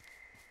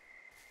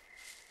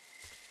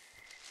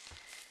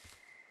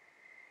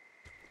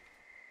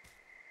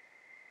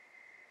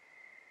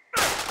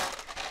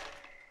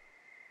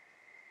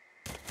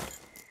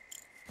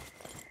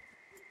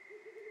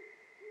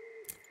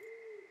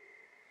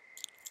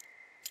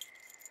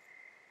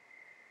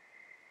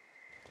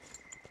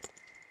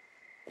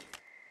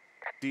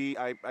 D,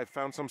 I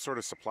found some sort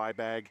of supply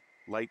bag,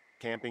 light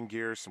camping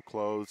gear, some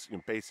clothes,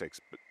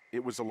 basics, but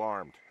it was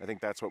alarmed. I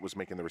think that's what was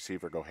making the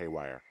receiver go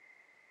haywire.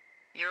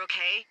 You're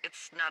okay?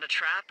 It's not a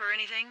trap or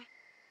anything?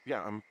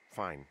 Yeah, I'm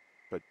fine,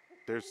 but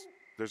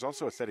there's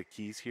also a set of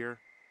keys here.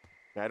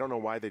 Now, I don't know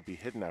why they'd be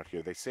hidden out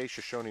here. They say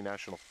Shoshone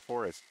National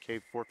Forest,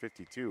 Cave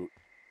 452.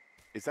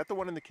 Is that the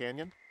one in the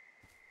canyon?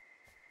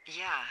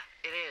 Yeah,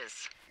 it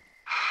is.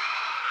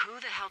 Who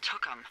the hell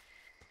took them?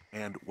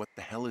 And what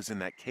the hell is in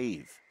that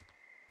cave?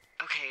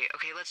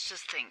 Okay, let's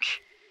just think.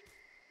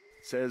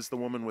 Says the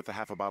woman with a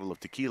half a bottle of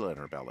tequila in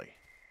her belly.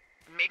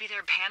 Maybe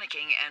they're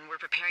panicking and we're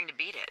preparing to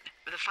beat it.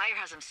 The fire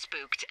has them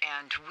spooked,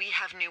 and we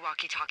have new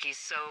walkie-talkies,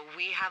 so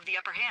we have the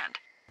upper hand.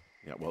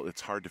 Yeah, well,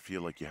 it's hard to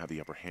feel like you have the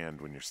upper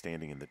hand when you're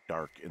standing in the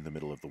dark in the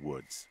middle of the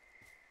woods.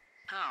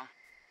 Oh.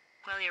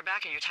 Well, you're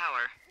back in your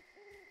tower.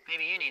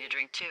 Maybe you need a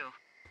drink, too.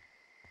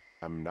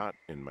 I'm not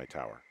in my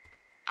tower.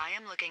 I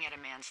am looking at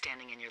a man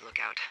standing in your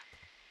lookout.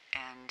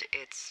 And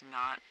it's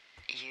not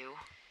you?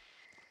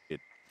 It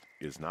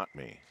is not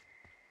me.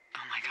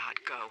 Oh my god,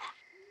 go.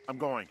 I'm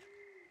going.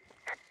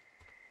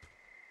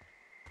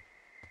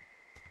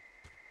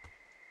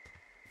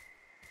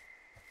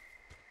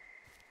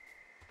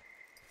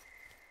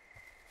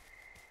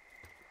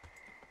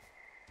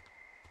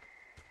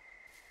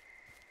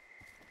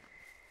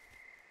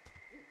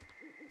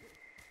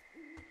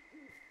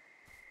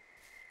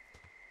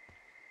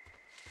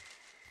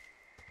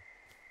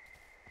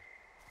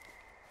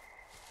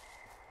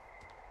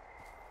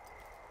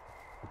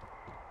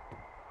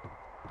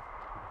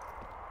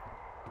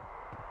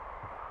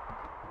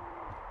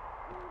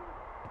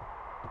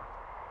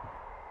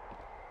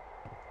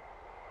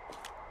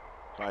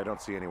 I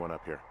don't see anyone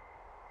up here.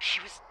 He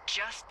was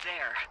just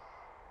there.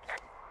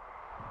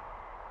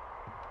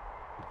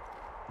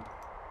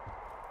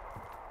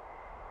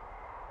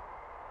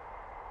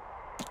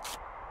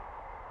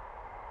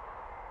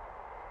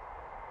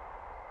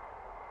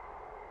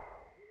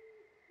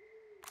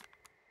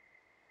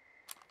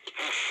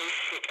 I'm so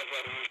sick of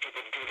letting these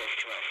people do this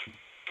to us.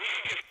 We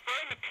should just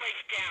burn the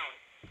place down.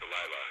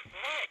 Delilah,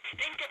 What?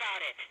 Think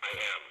about it. I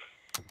am.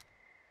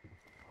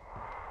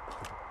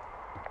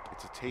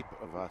 It's a tape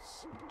of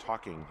us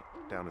talking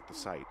down at the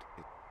site.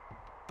 It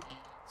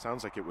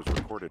sounds like it was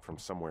recorded from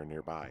somewhere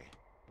nearby.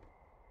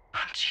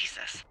 Oh,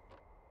 Jesus.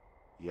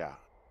 Yeah,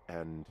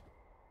 and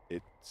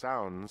it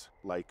sounds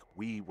like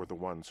we were the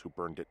ones who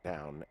burned it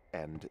down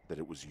and that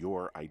it was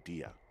your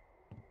idea.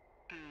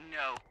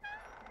 No.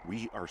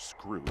 We are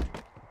screwed.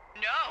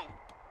 No!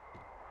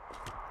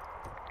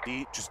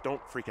 Dee, just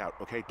don't freak out,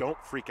 okay? Don't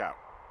freak out.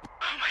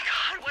 Oh my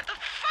God, what the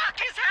fuck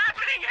is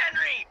happening,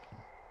 Henry?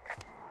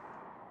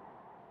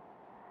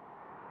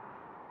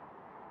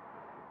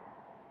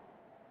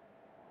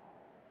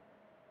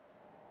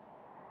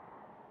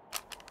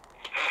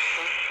 I'm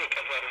so sick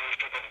of letting these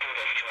people do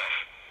this to us.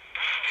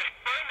 We should just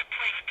burn the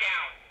place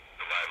down.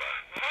 Delilah,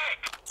 What?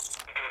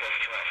 Do this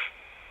to us.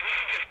 We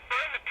should just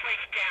burn the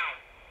place down.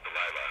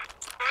 Delilah,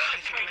 Burn I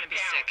the think I'm place gonna be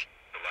down. sick.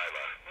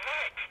 Delilah.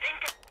 What? Think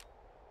of...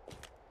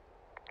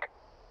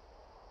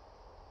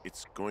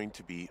 It's going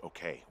to be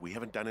okay. We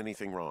haven't done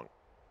anything wrong.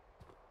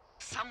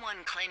 Someone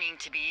claiming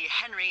to be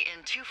Henry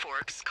in Two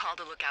Forks called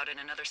a lookout in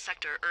another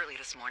sector early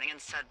this morning and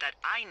said that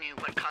I knew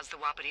what caused the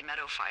Wapiti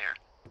Meadow fire.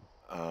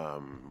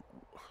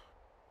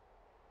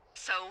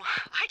 So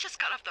I just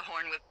got off the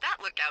horn with that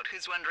lookout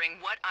who's wondering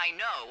what I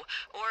know,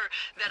 or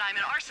that I'm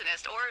an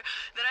arsonist, or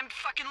that I'm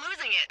fucking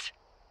losing it.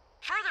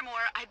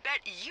 Furthermore, I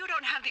bet you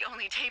don't have the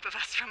only tape of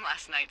us from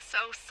last night,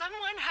 so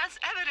someone has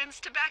evidence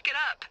to back it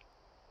up.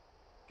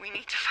 We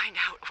need to find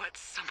out what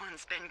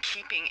someone's been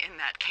keeping in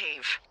that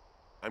cave.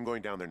 I'm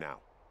going down there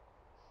now.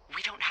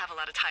 We don't have a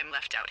lot of time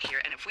left out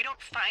here, and if we don't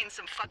find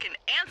some fucking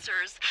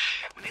answers,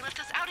 when they lift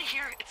us out of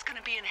here, it's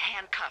gonna be in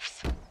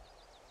handcuffs.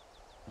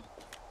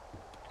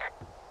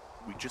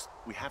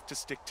 We have to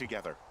stick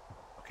together,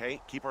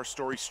 okay? Keep our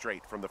story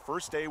straight. From the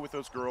first day with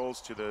those girls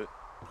to the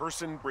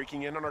person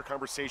breaking in on our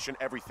conversation,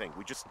 everything.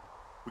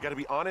 We gotta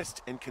be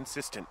honest and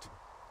consistent.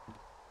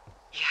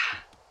 Yeah,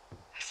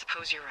 I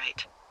suppose you're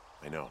right.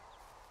 I know.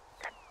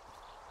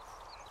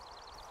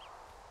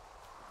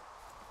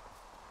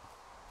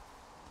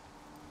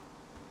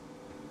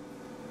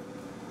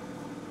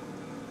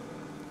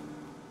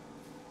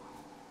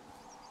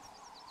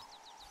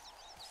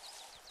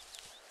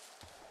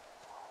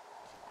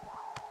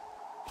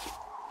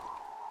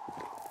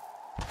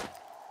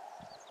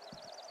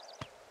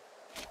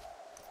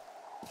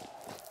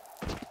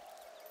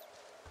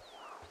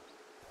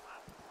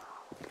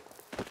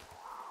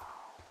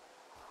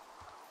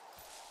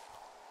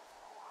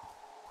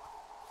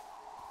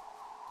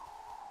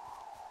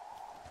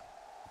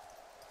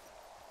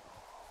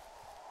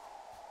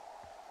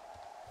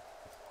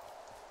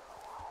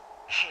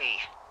 Hey,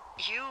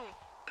 you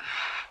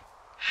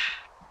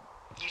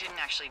didn't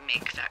actually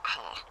make that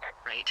call,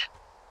 right?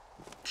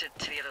 To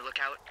the other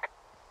lookout?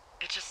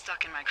 It just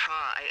stuck in my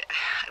craw.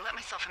 I let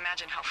myself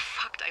imagine how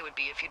fucked I would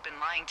be if you'd been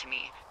lying to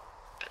me.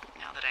 But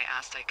now that I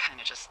asked, I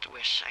kinda just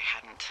wish I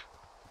hadn't.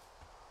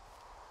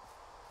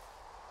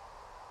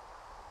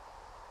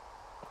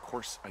 Of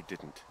course I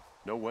didn't.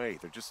 No way.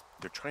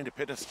 They're trying to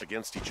pit us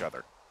against each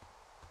other.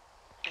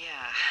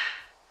 Yeah,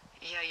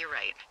 you're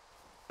right.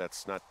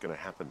 That's not gonna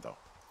happen, though.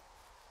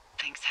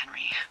 Thanks,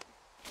 Henry.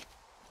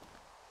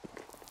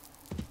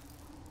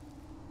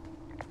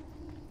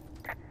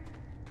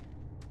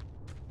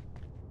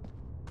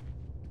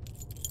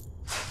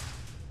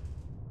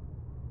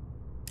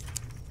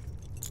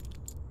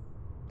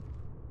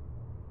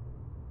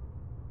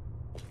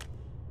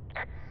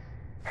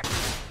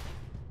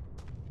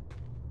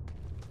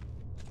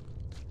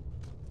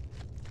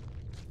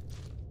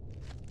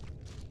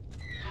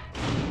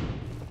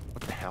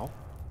 What the hell?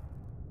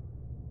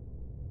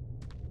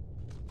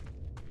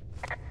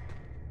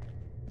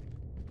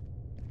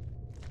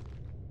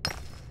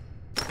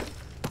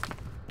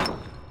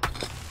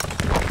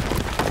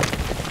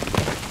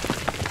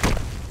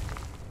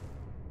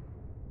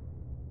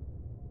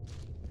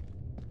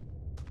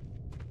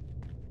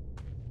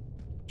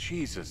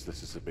 Jesus,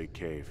 this is a big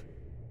cave.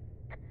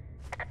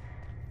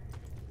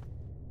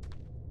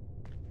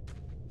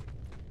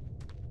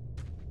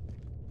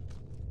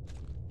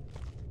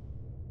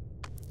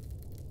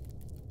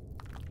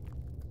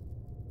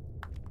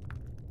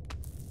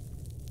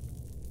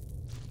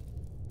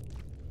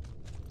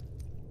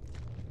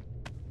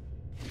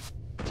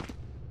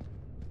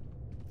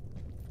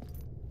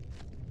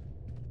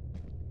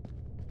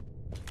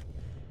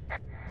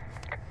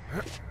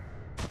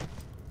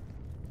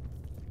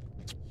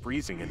 It's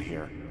freezing in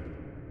here.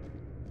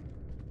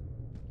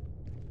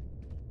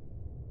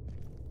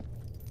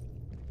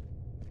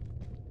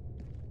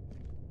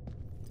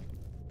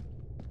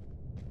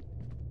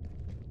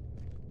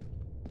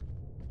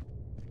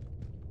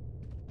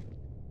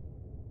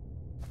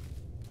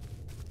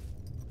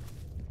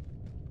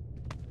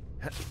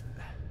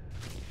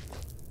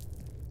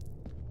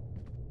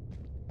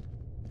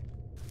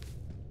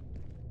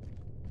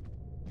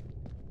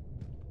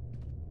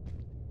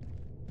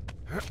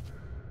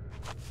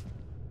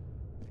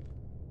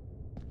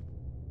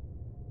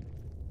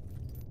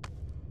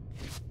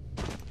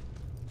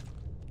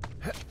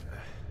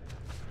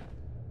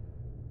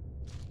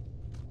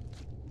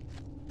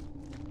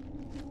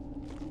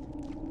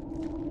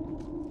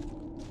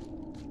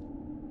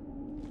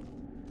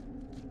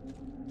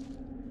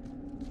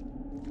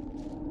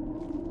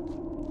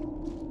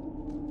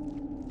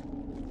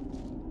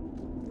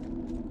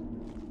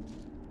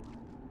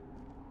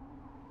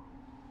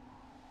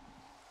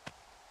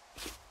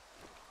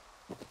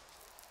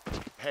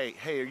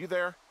 Hey, are you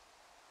there?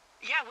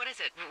 Yeah, what is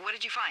it? What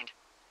did you find?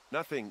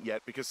 Nothing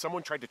yet, because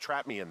someone tried to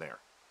trap me in there.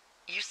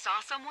 You saw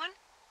someone?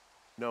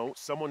 No,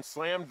 someone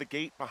slammed the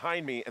gate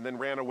behind me and then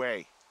ran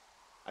away.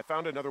 I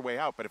found another way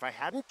out, but if I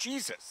hadn't,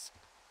 Jesus!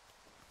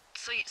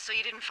 So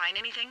you didn't find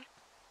anything?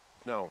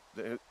 No,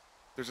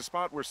 there's a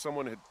spot where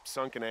someone had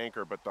sunk an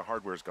anchor, but the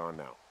hardware's gone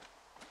now.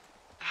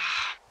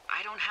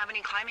 I don't have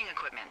any climbing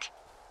equipment.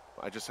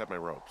 I just have my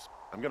ropes.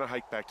 I'm gonna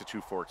hike back to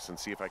Two Forks and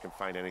see if I can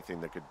find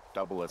anything that could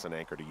double as an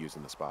anchor to use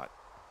in the spot.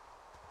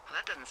 Well,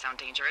 that doesn't sound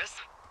dangerous.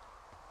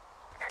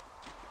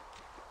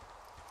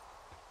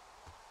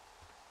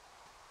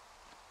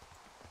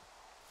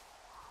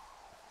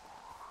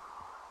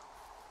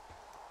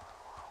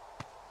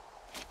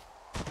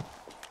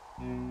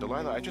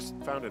 Delilah, I just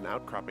found an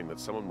outcropping that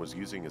someone was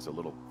using as a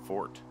little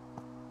fort.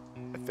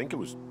 I think it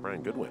was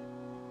Brian Goodwin.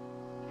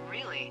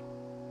 Really?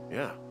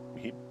 Yeah,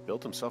 he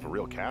built himself a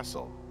real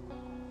castle.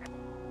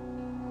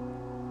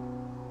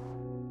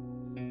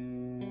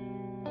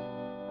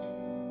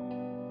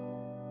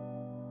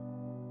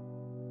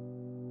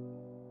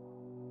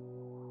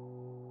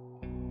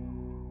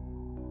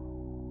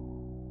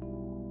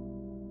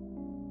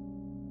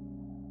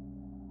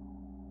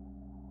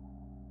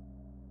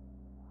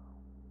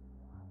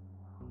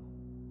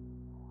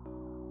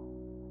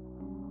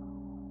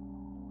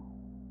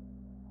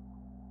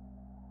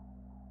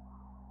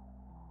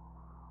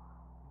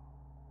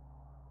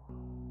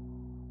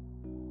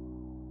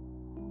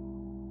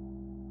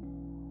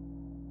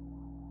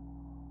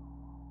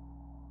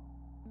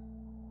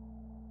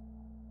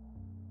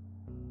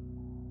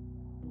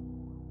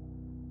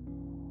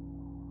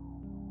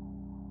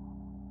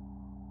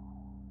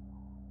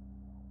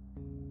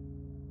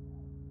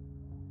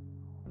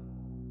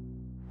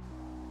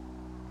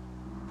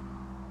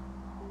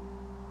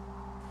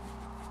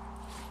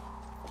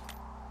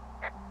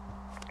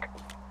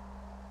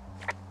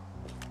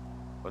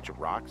 Bunch of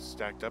rocks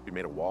stacked up. He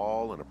made a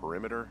wall and a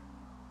perimeter.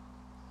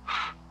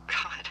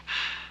 God.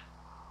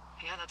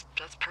 Yeah,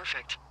 that's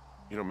perfect.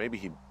 You know, maybe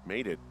he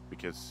made it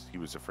because he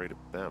was afraid of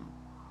them.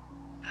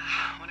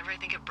 Whenever I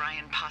think of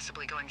Brian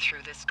possibly going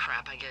through this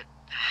crap, I get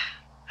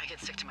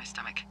sick to my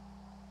stomach.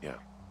 Yeah.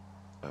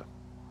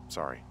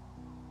 Sorry.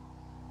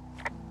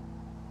 I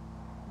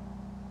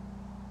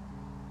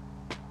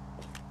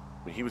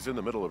mean, he was in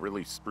the middle of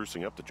really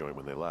sprucing up the joint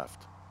when they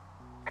left.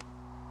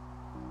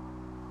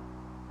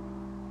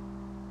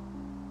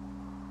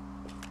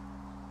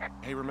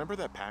 Hey, remember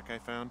that pack I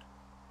found?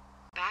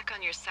 Back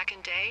on your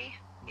second day?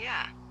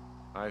 Yeah.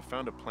 I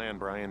found a plan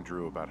Brian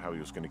drew about how he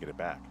was going to get it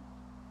back.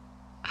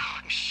 Oh,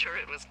 I'm sure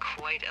it was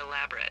quite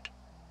elaborate.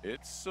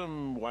 It's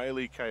some Wile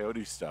E.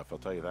 Coyote stuff, I'll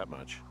tell you that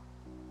much.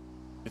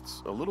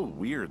 It's a little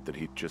weird that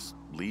he'd just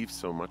leave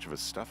so much of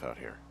his stuff out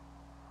here.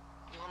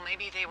 Well,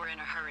 maybe they were in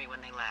a hurry when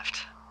they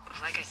left.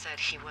 Like I said,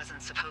 he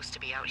wasn't supposed to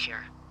be out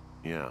here.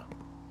 Yeah.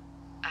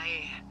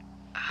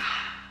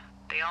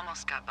 They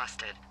almost got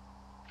busted.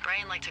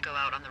 Brian liked to go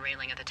out on the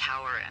railing of the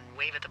tower and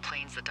wave at the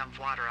planes that dump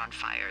water on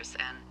fires,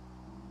 and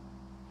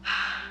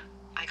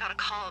I got a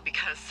call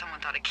because someone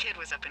thought a kid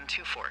was up in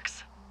Two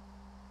Forks.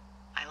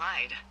 I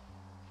lied,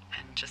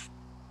 and just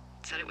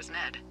said it was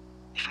Ned.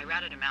 If I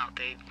ratted him out,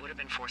 they would have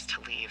been forced to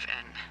leave,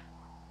 and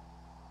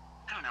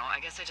I don't know, I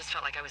guess I just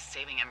felt like I was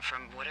saving him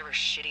from whatever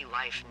shitty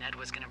life Ned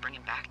was gonna bring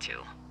him back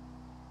to.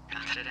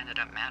 Not that it ended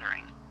up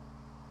mattering.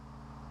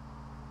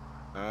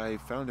 I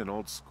found an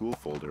old school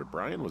folder.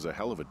 Brian was a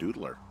hell of a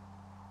doodler.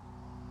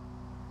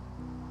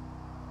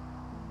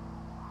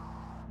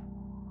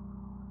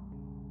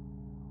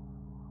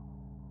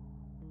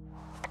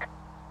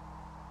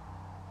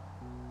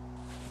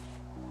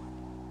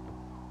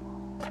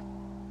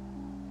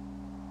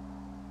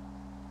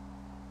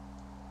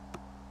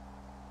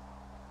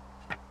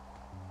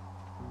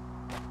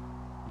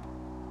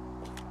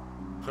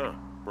 Huh.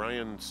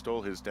 Brian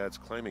stole his dad's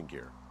climbing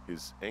gear,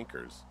 his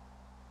anchors.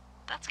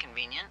 That's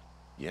convenient.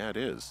 Yeah, it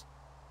is.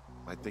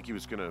 I think he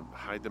was gonna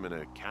hide them in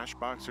a cash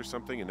box or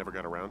something and never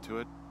got around to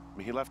it. I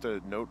mean, he left a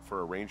note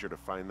for a ranger to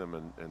find them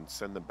and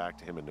send them back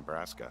to him in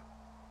Nebraska.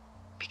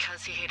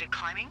 Because he hated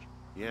climbing?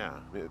 Yeah,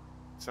 it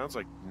sounds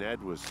like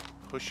Ned was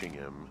pushing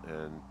him,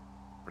 and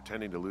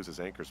pretending to lose his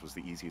anchors was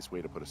the easiest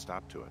way to put a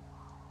stop to it.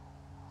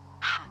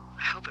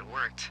 I hope it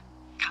worked.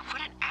 God,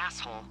 what an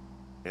asshole.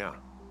 Yeah.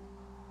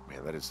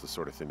 Man, that is the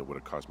sort of thing that would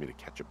have caused me to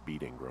catch a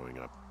beating growing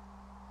up.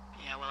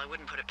 Yeah, well, I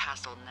wouldn't put it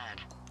past old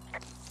Ned.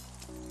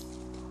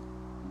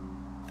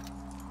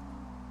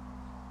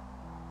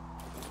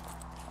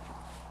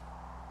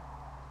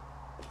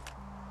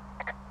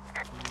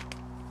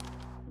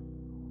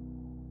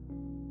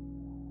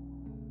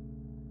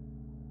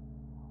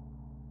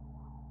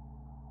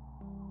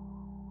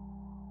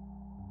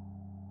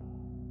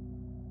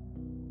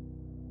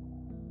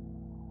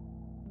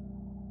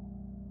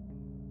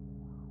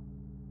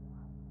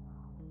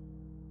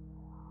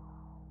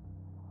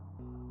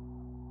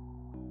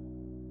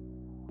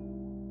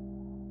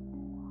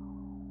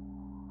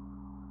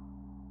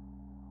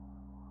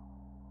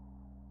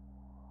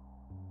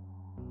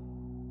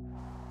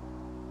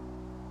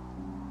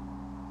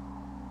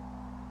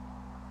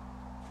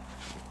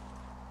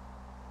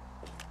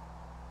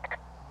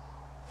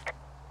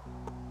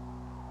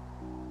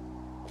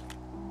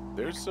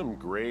 there's some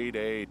grade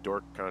A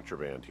dork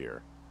contraband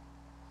here.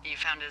 You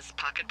found his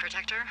pocket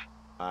protector?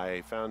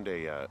 I found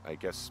I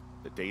guess,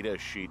 a data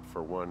sheet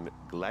for one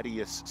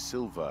Gladius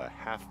Silva,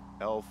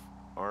 half-elf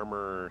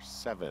armor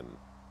 7.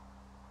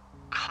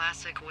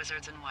 Classic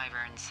wizards and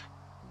wyverns.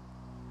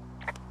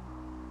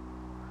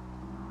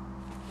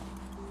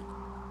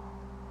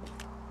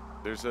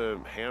 There's a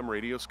ham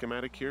radio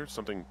schematic here,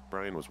 something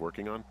Brian was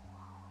working on.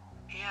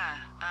 Yeah,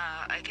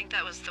 I think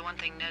that was the one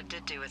thing Ned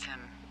did do with him.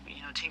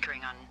 You know,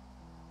 tinkering on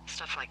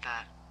stuff like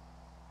that.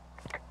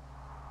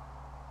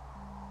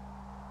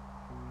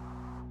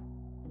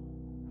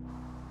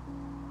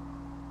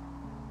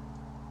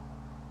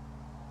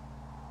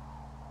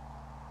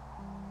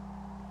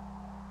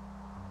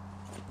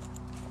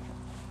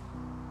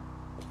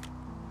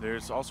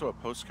 There's also a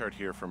postcard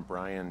here from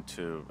Brian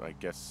to, I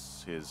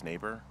guess, his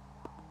neighbor.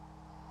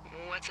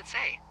 What's it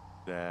say?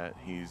 That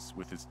he's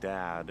with his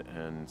dad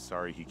and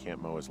sorry he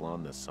can't mow his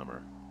lawn this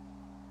summer.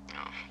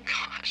 Oh,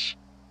 gosh.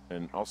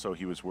 And also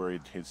he was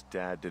worried his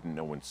dad didn't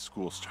know when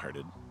school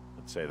started.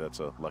 I'd say that's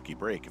a lucky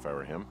break if I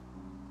were him.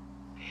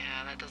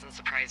 Yeah, that doesn't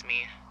surprise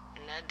me.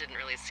 Ned didn't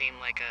really seem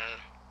like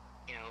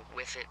a,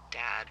 with it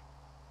dad.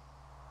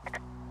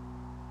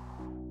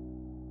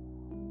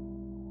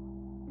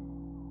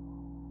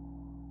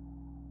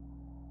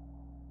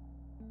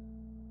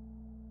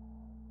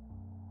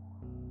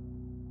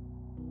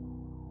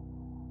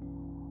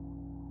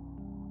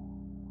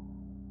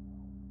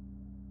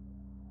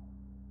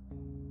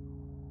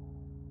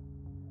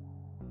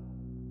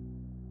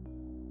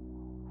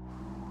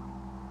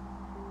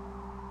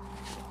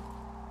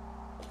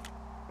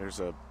 There's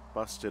a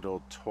busted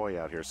old toy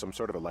out here, some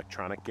sort of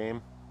electronic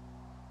game.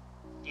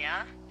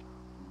 Yeah?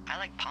 I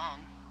like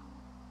Pong.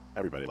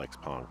 Everybody likes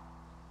Pong.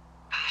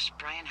 Gosh,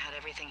 Brian had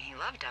everything he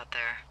loved out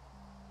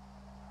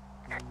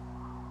there.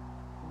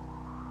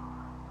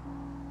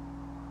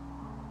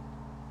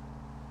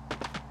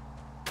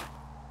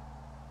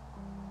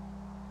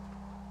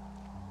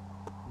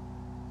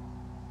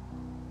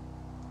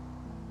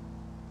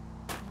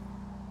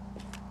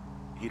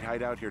 He'd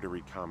hide out here to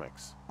read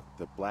comics.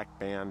 The Black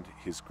Band,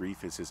 his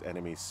grief is his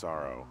enemy's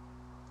sorrow.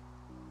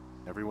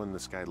 Everyone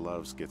this guy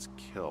loves gets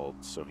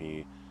killed, so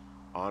he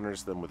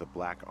honors them with a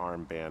black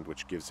armband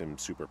which gives him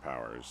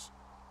superpowers.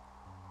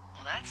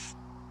 Well, that's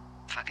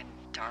fucking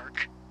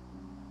dark.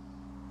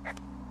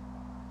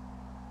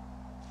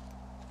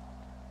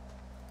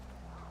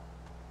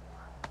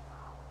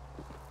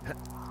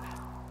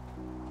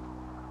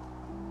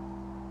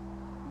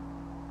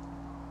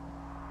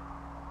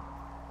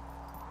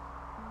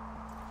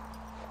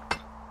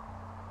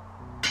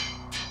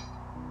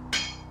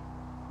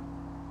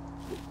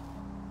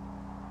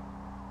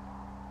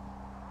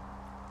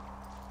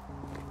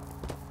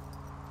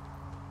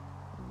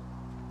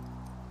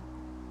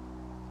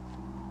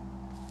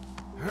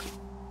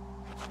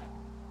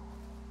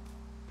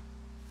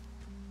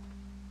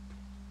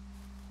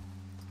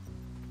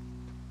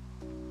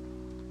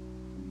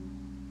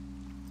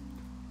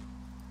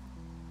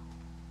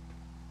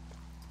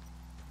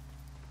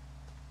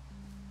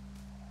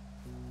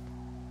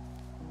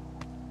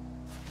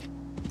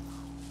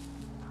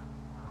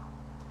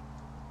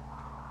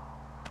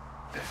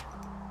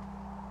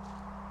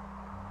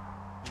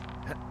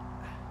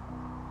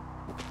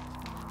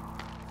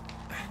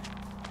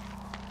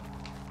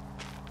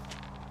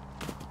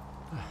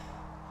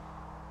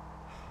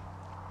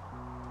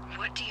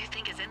 What do you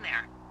think is in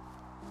there?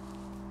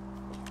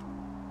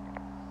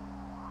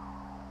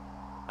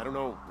 I don't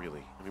know,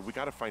 really. I mean, we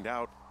gotta find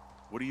out.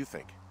 What do you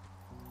think?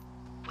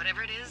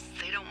 Whatever it is,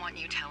 they don't want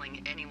you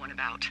telling anyone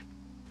about.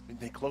 I mean,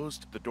 they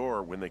closed the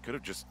door when they could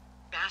have just...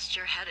 Bashed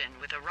your head in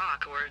with a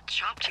rock or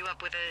chopped you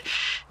up with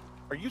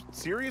Are you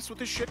serious with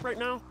this shit right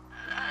now?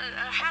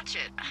 a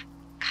hatchet.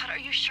 God, are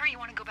you sure you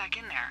want to go back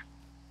in there?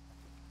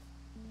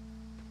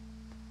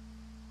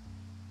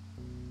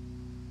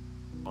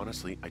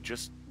 Honestly, I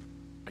just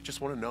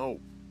want to know.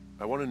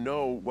 I want to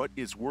know what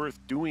is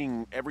worth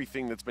doing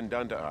everything that's been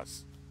done to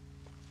us.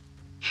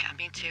 Yeah,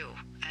 me too.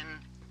 And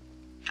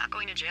not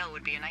going to jail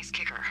would be a nice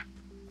kicker.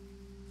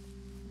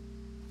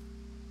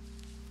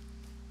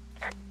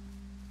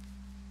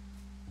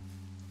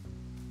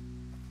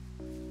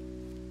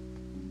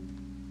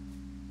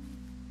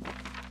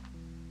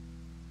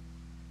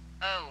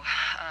 Oh,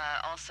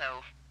 also,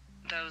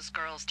 those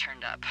girls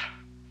turned up.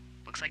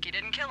 Looks like you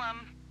didn't kill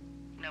them.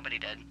 Nobody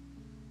did.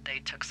 They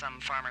took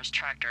some farmer's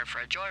tractor for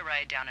a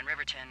joyride down in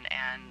Riverton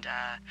and,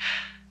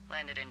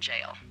 landed in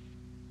jail.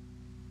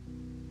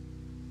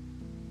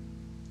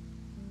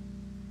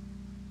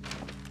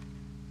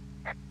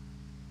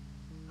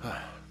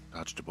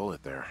 Dodged a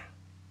bullet there.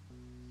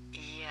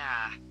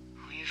 Yeah,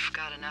 we've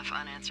got enough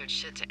unanswered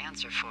shit to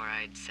answer for,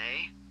 I'd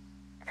say.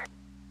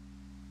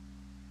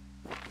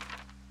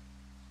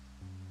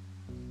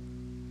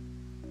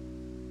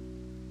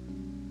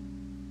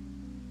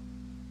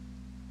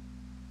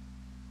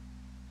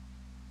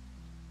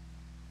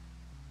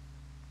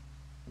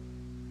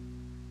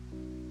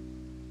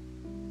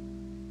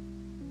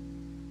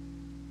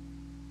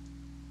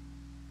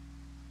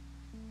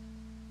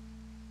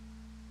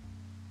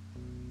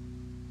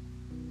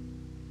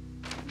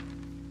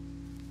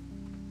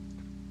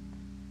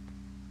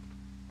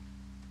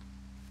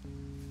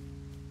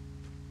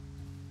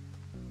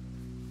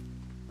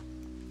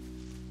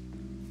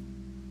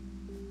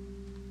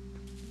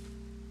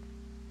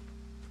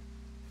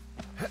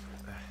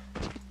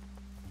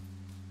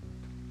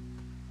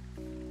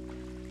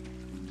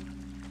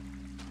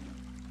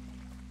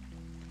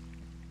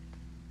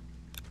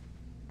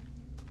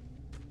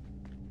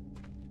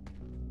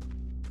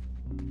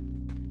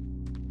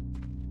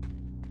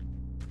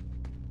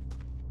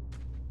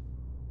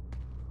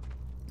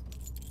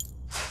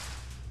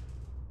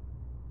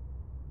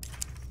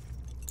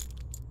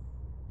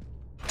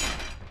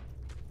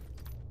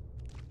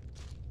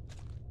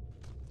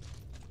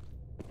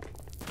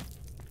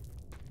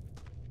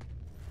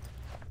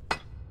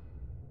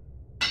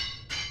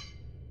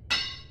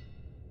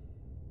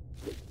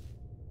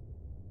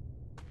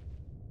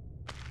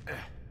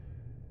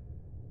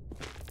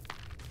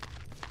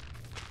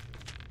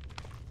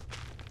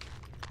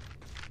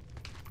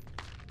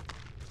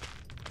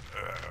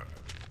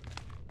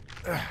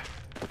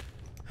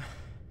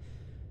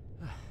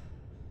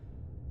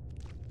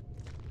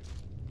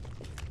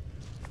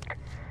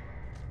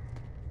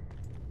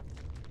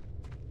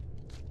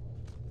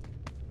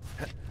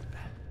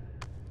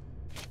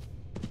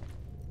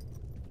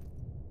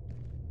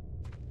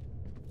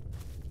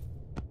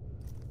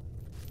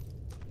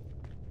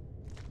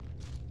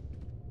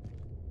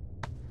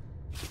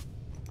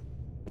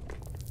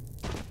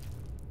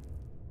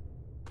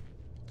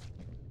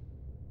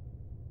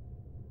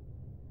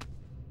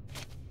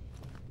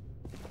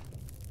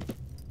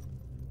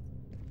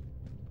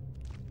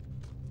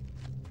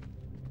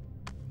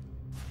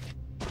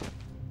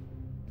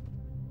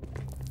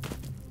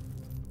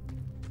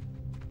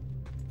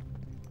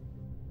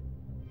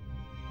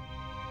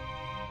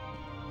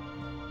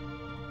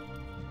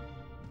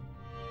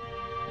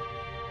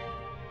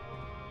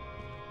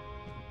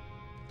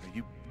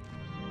 You...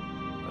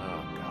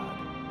 Oh, God.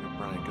 You're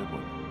Brian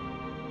Goodwin.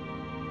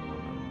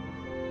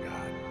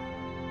 God.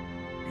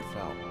 You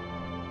fell.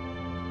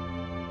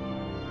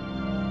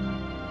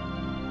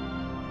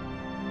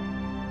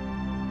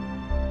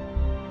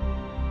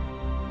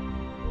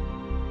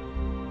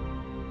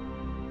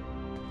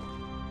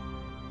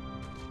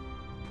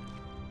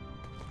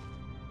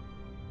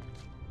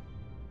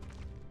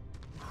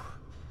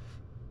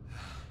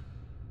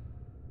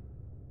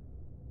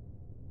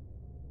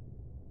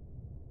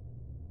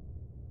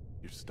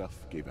 Your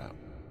stuff gave out.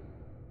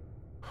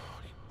 Oh,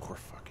 you poor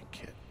fucking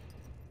kid.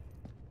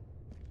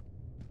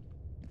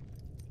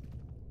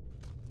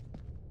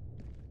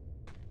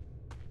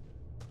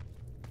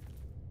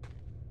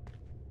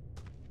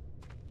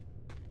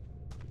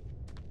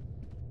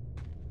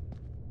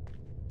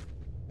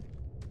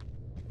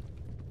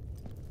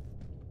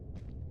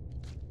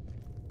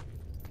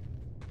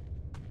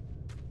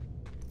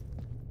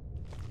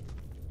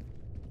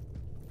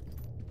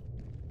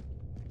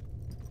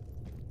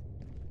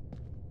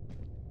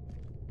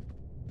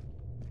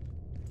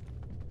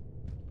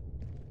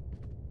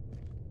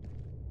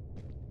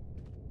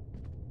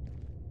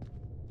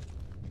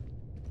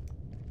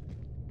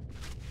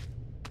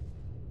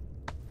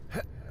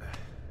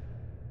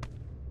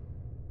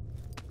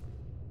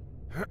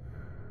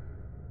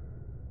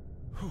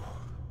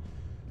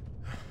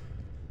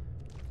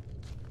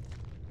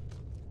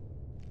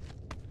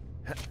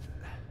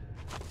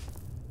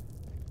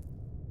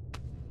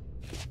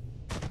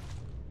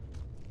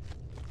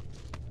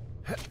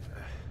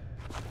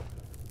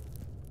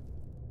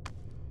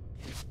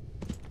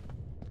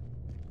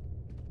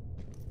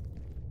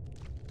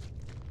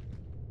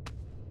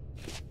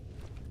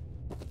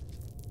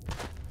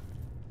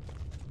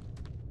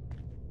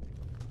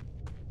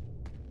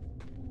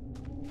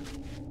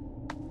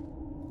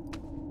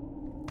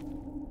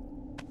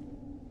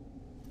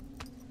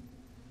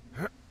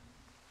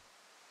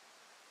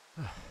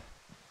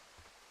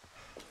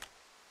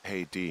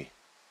 Hey, Dee.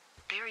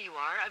 There you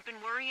are. I've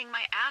been worrying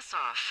my ass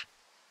off.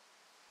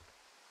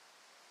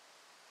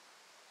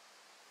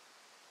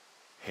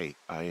 Hey,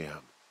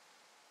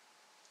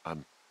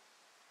 I'm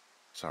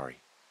sorry,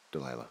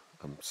 Delilah.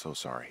 I'm so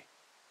sorry.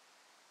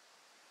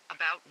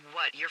 About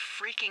what? You're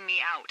freaking me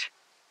out.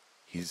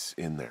 He's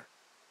in there.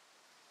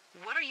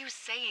 What are you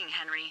saying,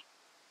 Henry?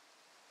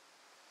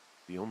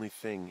 The only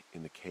thing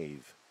in the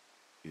cave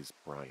is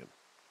Brian.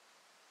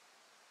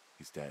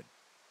 He's dead.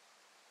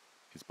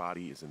 His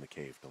body is in the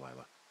cave,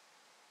 Delilah.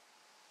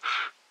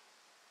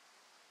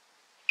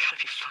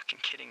 Gotta be fucking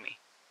kidding me.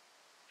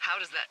 How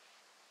does that...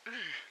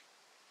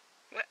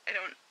 What? I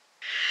don't...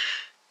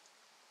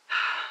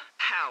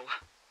 How?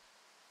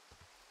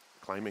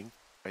 Climbing,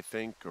 I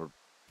think, or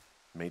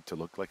made to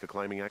look like a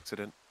climbing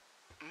accident.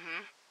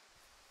 Mm-hmm.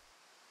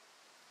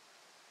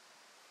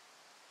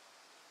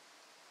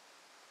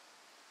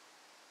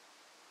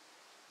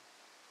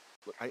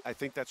 Look, I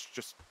think that's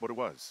just what it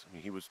was. I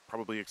mean, he was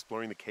probably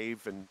exploring the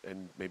cave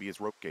and maybe his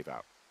rope gave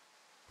out.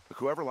 But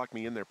whoever locked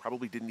me in there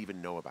probably didn't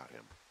even know about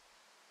him.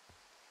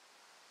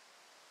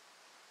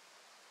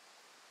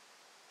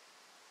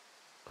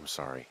 I'm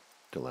sorry,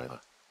 Delilah.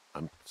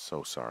 I'm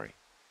so sorry.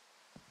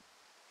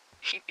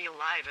 He'd be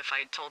alive if I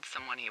had told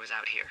someone he was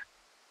out here.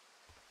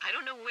 I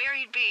don't know where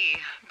he'd be,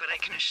 but I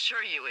can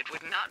assure you it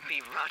would not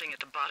be rotting at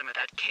the bottom of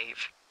that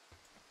cave.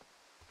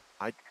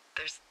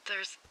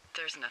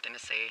 There's nothing to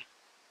say.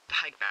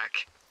 Hike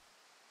back.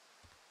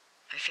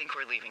 I think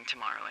we're leaving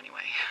tomorrow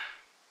anyway.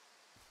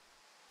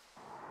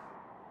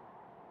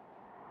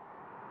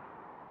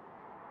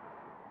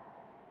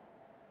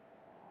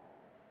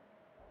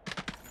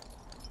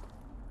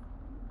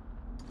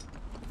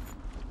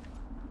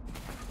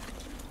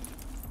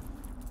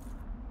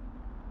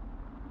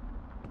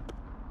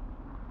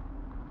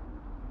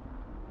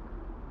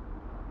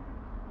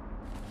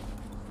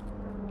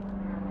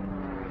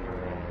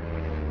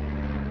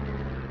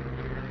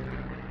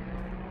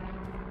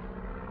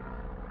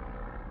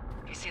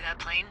 You see that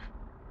plane?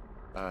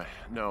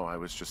 No, I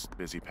was just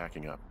busy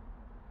packing up.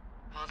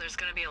 Well, there's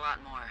gonna be a lot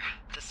more.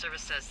 The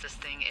service says this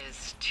thing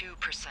is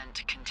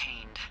 2%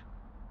 contained.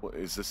 Well,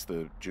 is this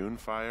the June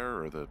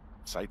fire or the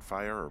site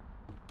fire or...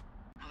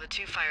 Well, the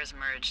two fires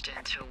merged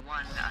into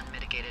one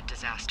unmitigated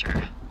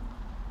disaster.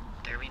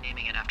 They're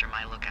renaming it after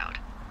my lookout.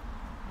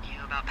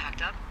 You about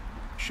packed up?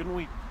 Shouldn't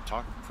we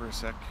talk for a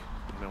sec,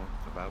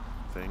 about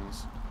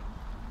things?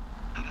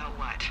 About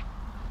what?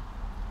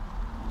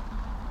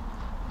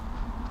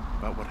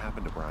 About what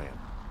happened to Brian.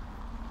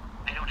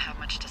 I don't have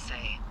much to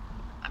say.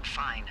 I'm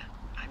fine.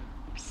 I'm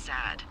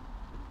sad.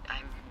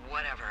 I'm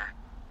whatever.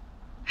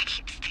 I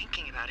keep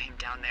thinking about him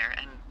down there,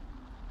 and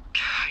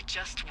I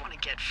just want to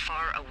get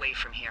far away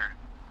from here.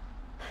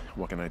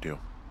 What can I do?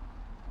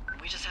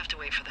 We just have to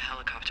wait for the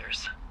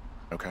helicopters.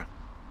 Okay.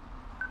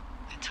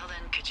 Until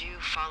then, could you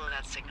follow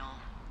that signal?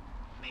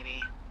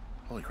 Maybe?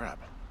 Holy crap.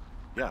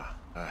 Yeah,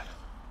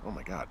 oh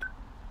my god.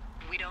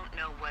 We don't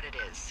know what it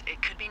is.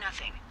 It could be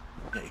nothing.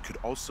 Yeah, it could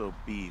also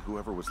be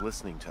whoever was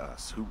listening to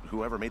us,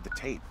 whoever made the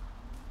tape.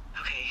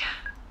 Okay.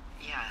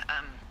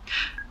 Yeah,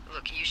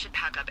 look, you should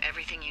pack up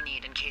everything you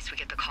need in case we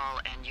get the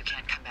call and you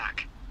can't come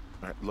back.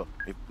 All right, look,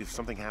 if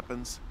something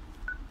happens...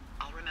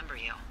 I'll remember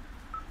you.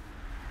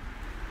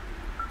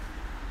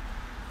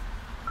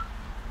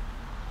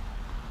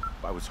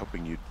 I was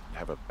hoping you'd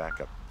have a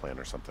backup plan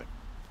or something.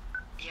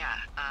 Yeah,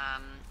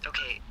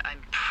 okay, I'm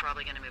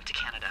probably gonna move to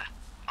Canada.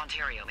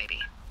 Ontario, maybe.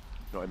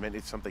 No, I meant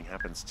if something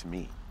happens to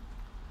me.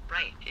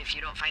 Right, if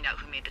you don't find out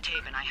who made the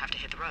tape and I have to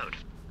hit the road.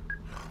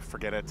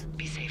 Forget it.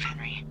 Be safe,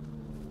 Henry.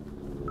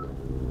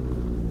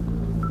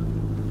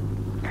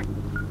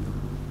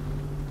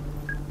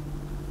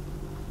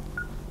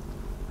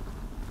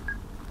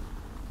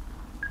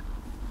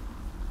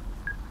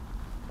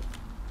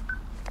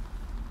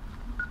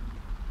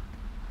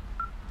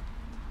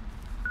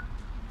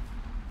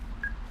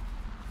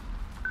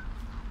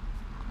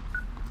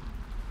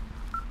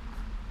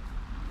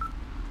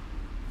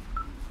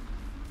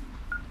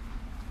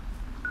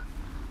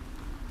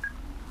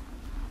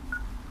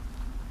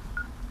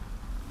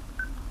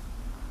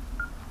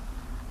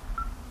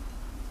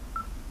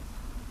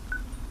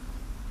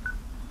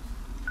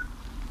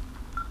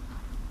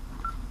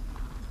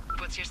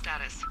 What's your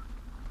status?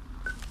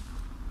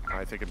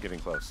 I think I'm getting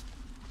close.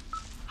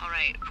 All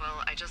right,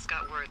 well, I just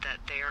got word that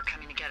they are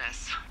coming to get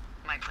us.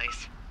 My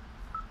place.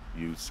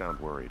 You sound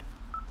worried.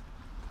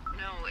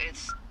 No,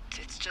 it's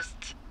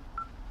just...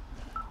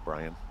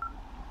 Brian?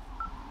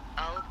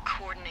 I'll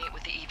coordinate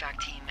with the evac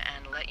team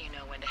and let you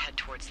know when to head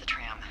towards the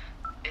tram.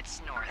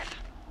 It's north.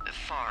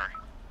 Far.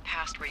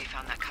 Past where you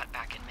found that cut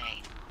back in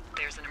May.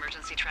 There's an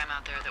emergency tram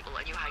out there that will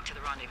let you hike to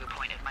the rendezvous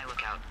point at my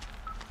lookout.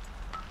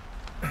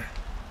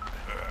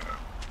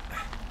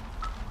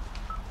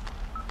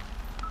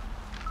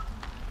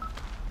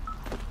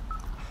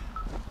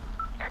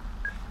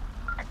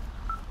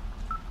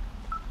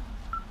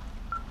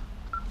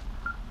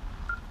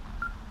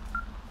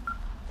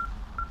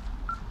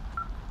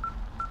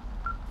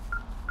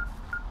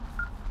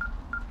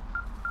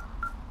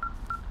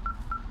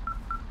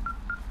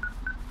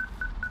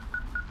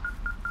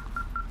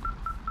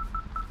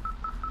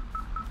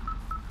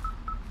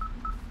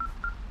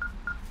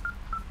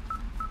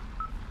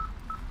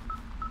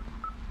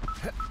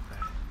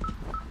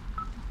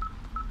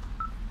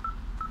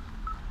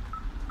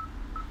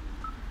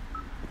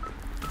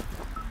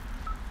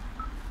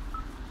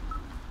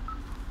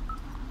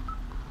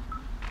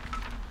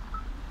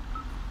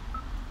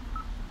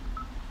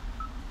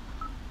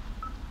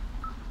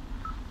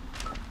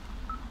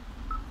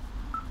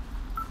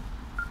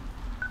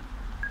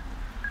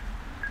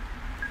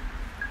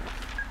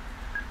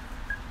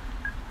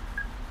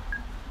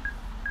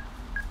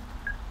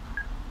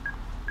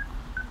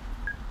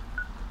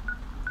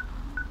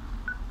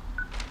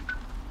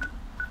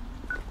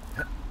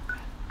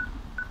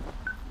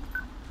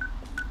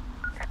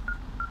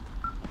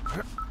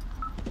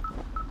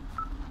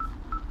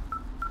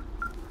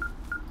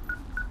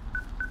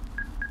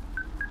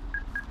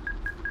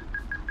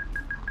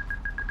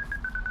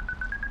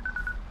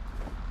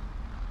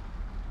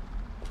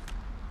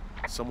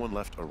 Someone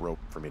left a rope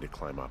for me to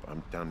climb up.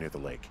 I'm down near the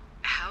lake.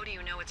 How do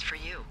you know it's for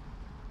you?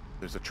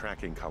 There's a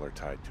tracking collar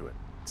tied to it.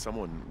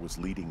 Someone was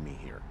leading me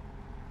here.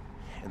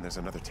 And there's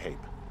another tape.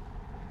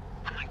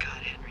 Oh my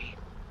god, Henry.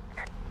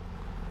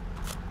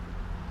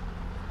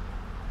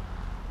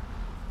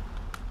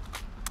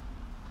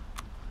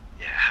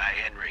 Yeah, hi,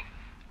 Henry.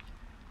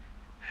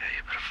 Hey,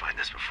 you better find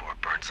this before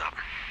it burns up.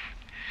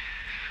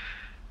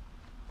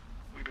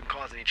 We've been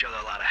causing each other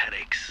a lot of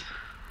headaches.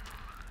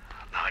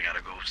 Now I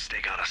gotta go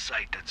stake out a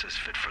site that's as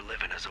fit for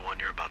living as the one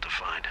you're about to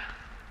find.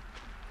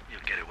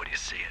 You'll get it when you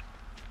see it.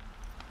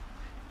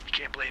 You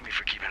can't blame me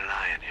for keeping an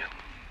eye on you.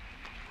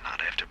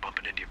 Not after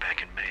bumping into you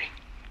back in May.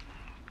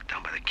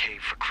 Down by the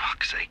cave, for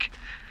croc's sake.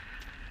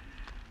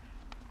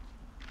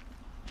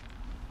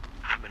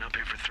 I've been up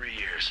here for 3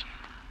 years.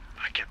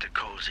 I kept it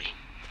cozy.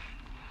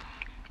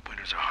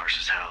 Winters are harsh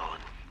as hell,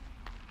 and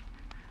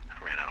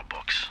I ran out of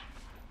books.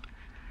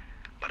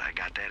 But I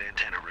got that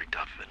antenna rigged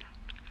up, and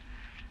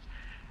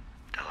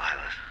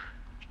Delilah,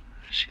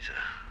 she's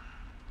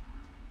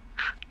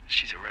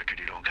a record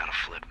you don't gotta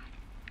flip.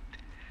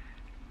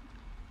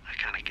 I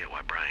kinda get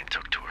why Brian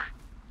took to her.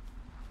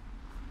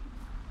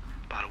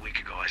 About a week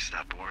ago, I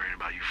stopped worrying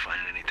about you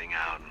finding anything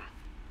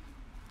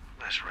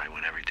That's right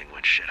when everything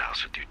went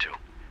shithouse with you two.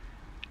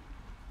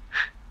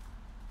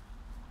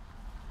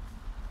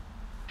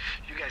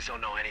 You guys don't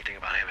know anything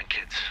about having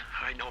kids.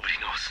 All right, nobody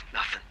knows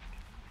nothing.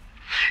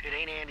 It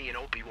ain't Andy and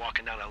Opie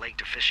walking down the lake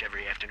to fish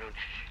every afternoon.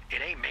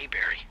 It ain't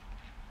Mayberry.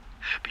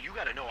 But you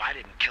gotta know I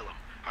didn't kill him.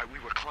 All right, we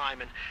were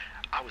climbing.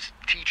 I was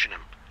teaching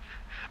him.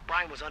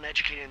 Brian was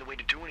uneducated in the way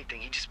to do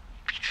anything. He just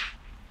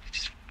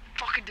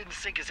fucking didn't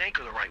sink his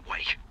anchor the right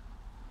way.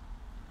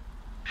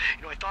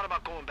 You know, I thought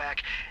about going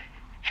back,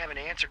 having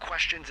to answer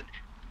questions, and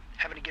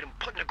having to get him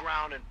put in the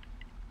ground, and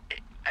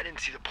I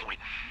didn't see the point.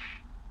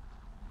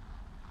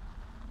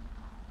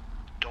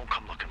 Don't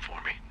come looking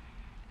for me.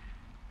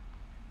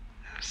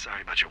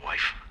 Sorry about your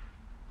wife.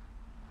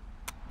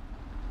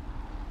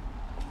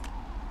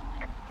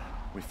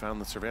 We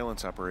found the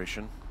surveillance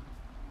operation.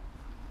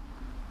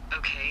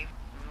 Okay,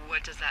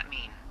 what does that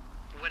mean?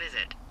 What is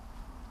it?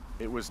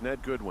 It was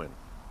Ned Goodwin.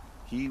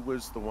 He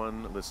was the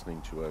one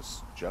listening to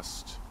us,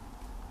 just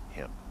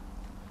him.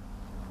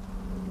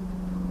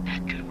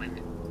 Ned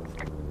Goodwin.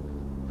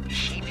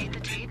 He made the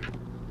tape?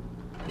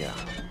 Yeah.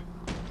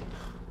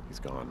 He's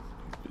gone.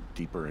 He's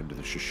deeper into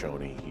the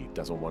Shoshone. He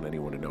doesn't want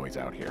anyone to know he's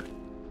out here.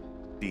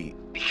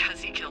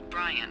 Because he killed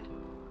Brian.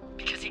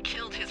 Because he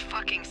killed his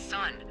fucking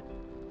son.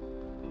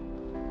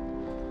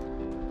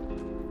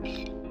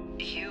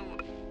 You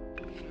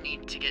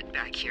need to get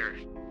back here.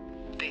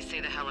 They say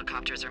the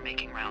helicopters are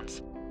making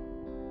rounds.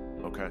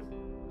 Okay.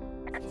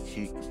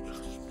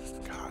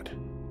 God.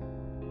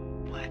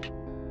 What?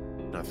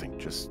 Nothing,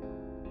 just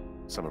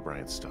some of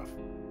Brian's stuff.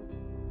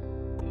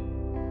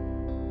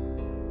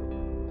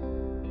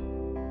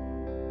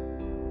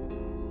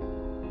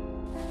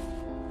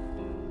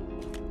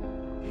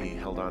 He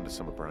held on to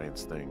some of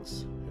Brian's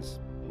things, his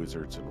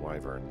wizards and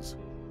wyverns.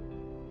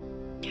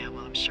 Yeah,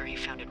 well, I'm sure he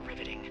found it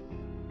riveting.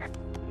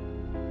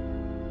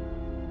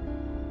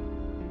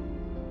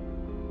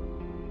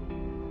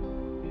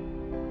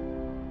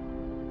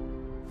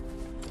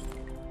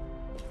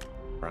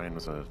 Brian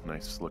was a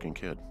nice-looking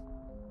kid.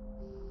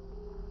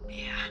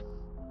 Yeah.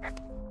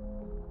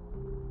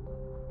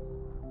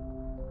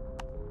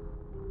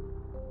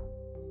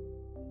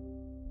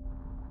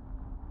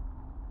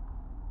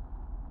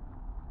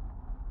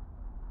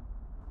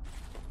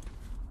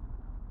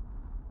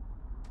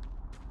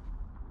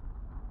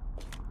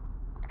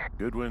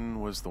 Goodwin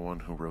was the one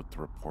who wrote the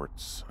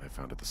reports I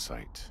found at the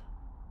site.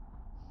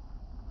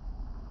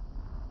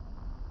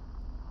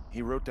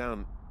 He wrote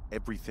down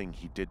everything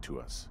he did to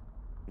us.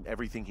 And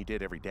everything he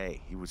did every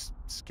day. He was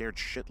scared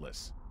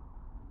shitless.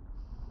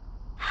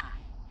 Huh,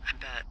 I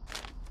bet.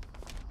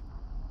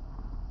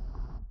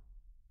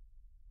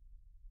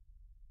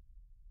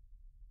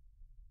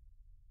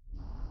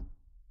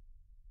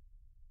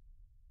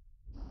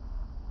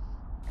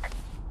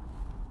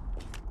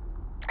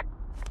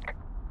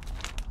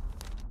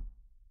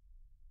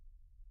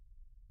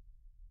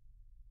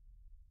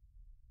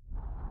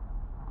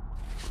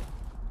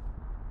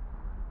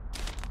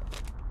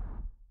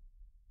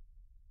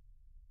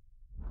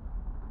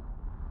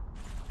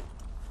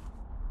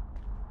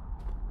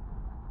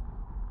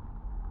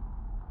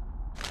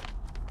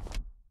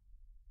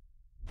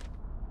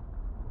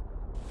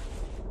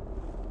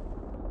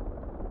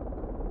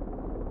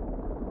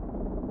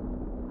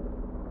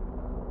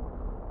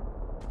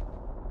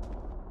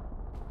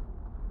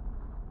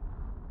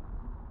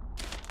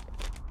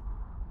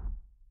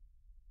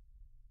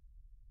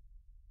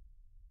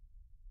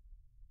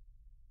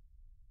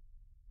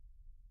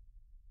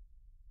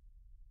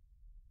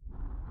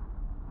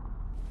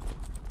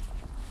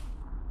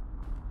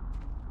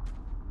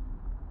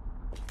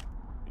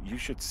 You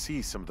should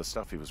see some of the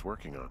stuff he was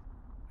working on.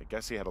 I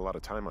guess he had a lot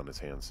of time on his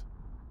hands.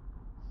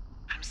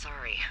 I'm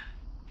sorry.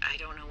 I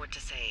don't know what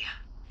to say.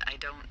 I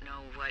don't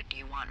know what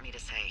you want me to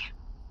say.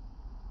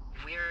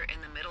 We're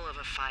in the middle of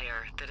a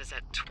fire that is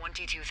at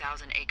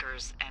 22,000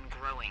 acres and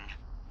growing.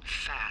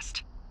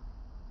 Fast.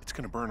 It's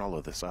gonna burn all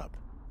of this up.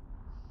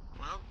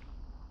 Well,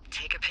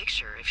 take a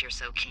picture if you're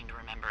so keen to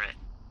remember it.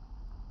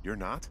 You're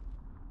not?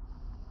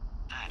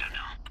 I don't know.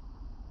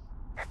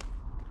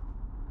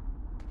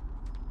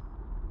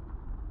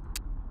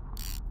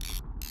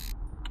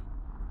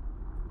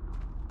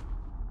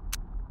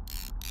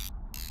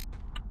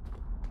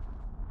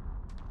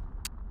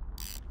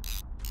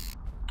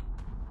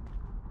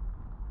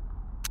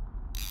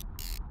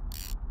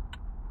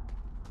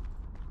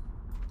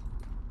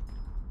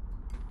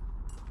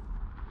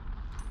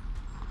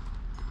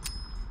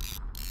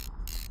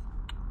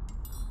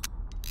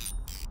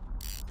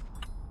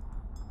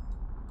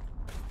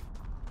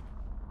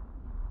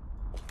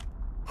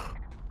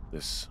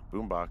 This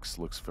boombox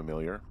looks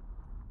familiar.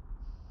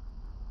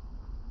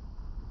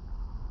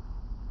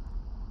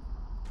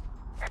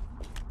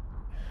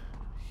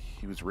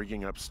 He was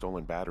rigging up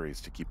stolen batteries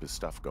to keep his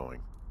stuff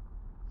going.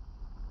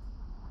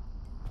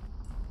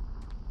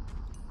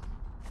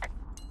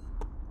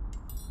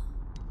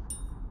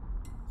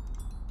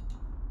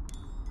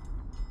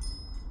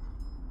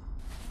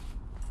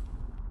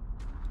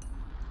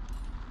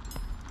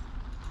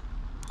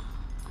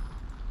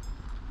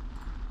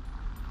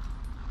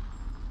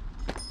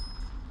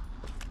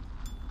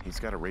 He's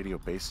got a radio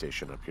base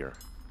station up here.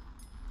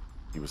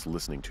 He was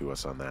listening to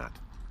us on that.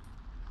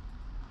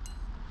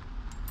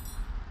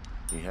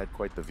 He had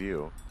quite the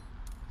view.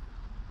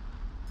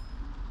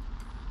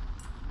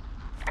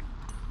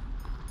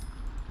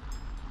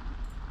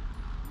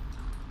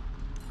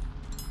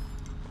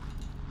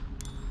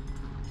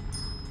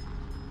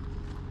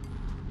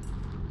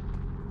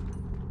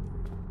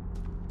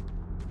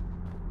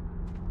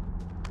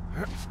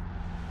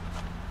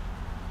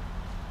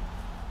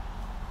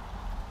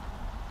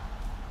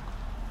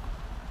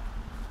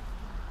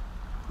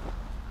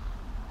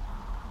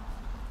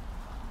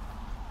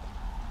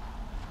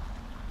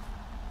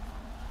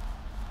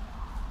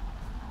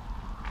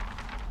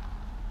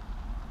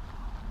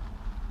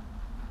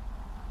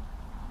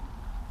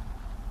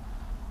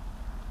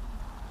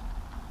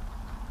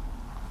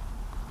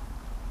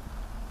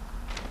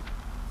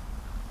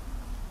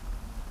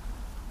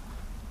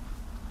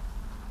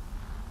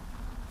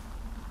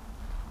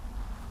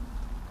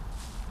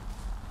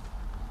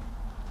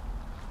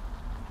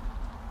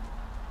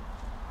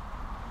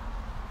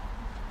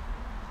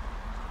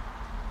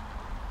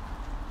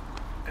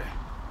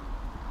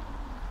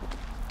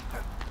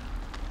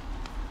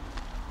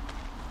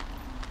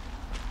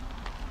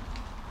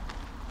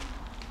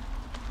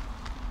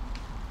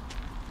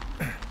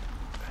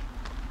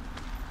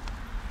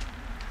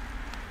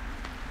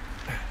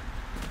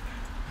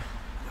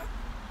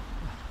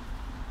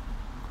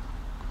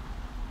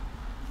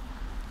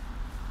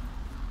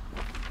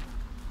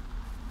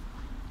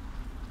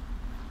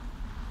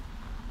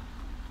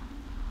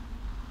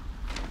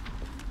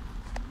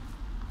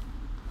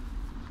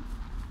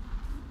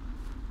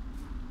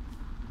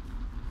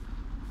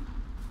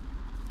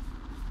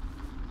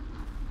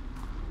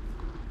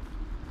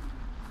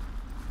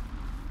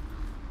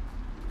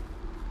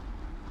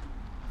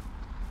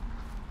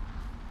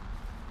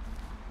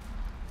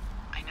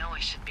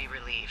 I should be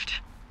relieved.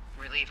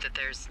 Relieved that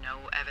there's no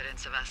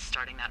evidence of us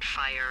starting that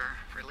fire.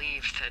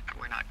 Relieved that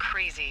we're not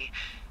crazy.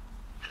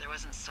 That there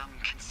wasn't some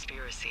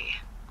conspiracy.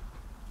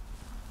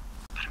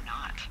 But I'm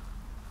not.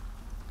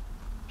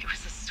 He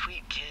was a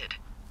sweet kid.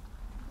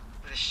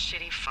 With a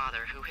shitty father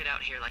who hid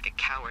out here like a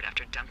coward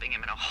after dumping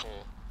him in a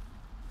hole.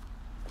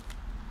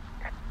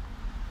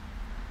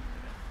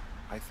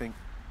 I think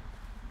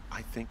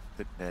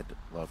that Ned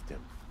loved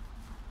him.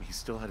 He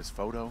still had his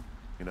photo,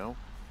 you know?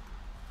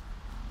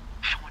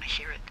 I don't want to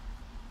hear it.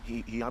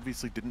 He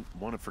obviously didn't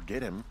want to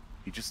forget him.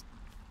 He just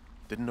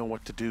didn't know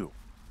what to do.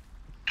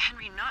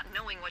 Henry, not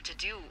knowing what to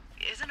do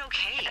isn't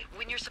okay.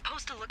 When you're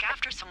supposed to look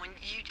after someone,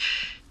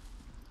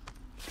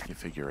 You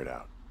figure it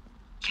out.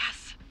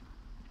 Yes.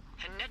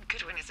 And Ned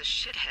Goodwin is a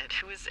shithead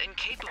who is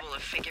incapable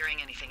of figuring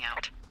anything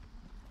out.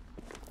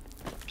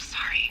 I'm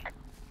sorry.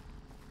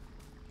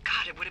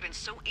 God, it would have been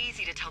so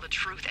easy to tell the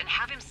truth and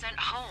have him sent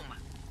home.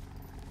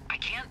 I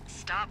can't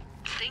stop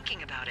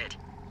thinking about it.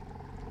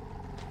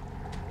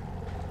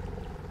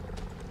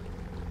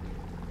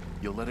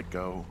 You'll let it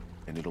go,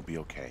 and it'll be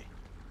okay.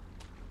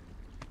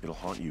 It'll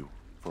haunt you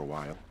for a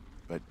while,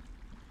 but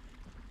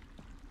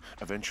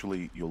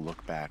eventually you'll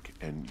look back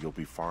and you'll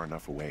be far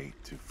enough away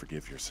to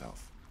forgive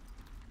yourself.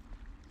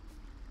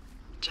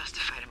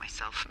 Justify to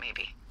myself,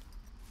 maybe.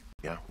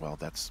 Yeah, well,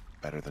 that's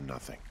better than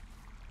nothing.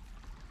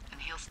 And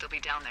he'll still be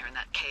down there in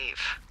that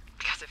cave.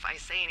 Because if I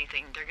say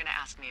anything, they're gonna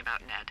ask me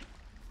about Ned.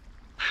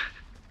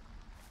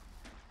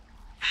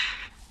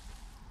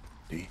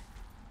 Dee?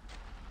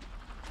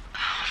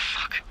 Oh,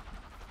 fuck.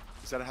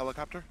 Is that a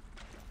helicopter?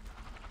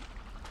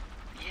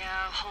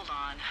 Yeah, hold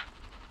on.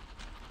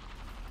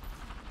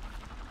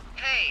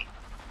 Hey.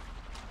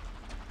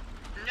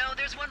 No,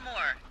 there's one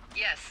more.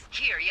 Yes,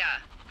 here, yeah.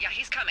 Yeah,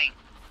 he's coming.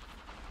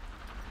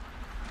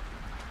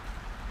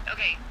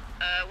 Okay,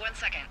 1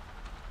 second.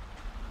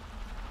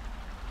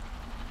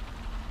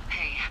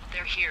 Hey,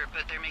 they're here,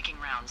 but they're making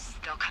rounds.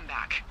 They'll come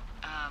back.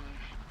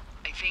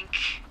 I think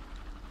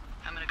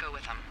I'm gonna go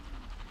with them.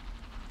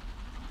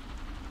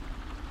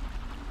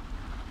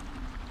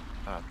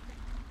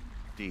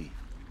 Dee,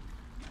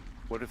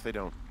 what if they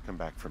don't come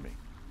back for me?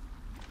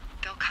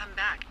 They'll come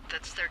back.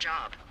 That's their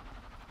job.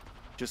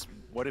 Just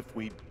what if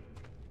we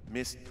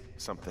missed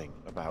something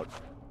about,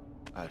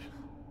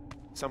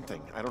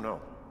 something, I don't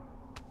know.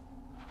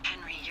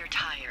 Henry, you're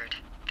tired.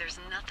 There's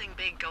nothing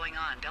big going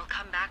on. They'll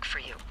come back for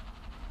you.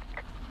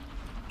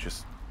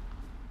 Just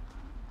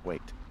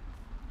wait.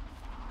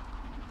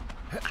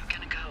 I'm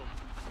gonna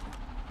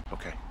go.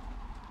 Okay,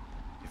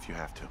 if you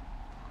have to.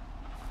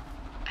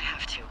 I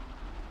have to.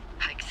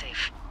 Hike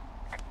safe.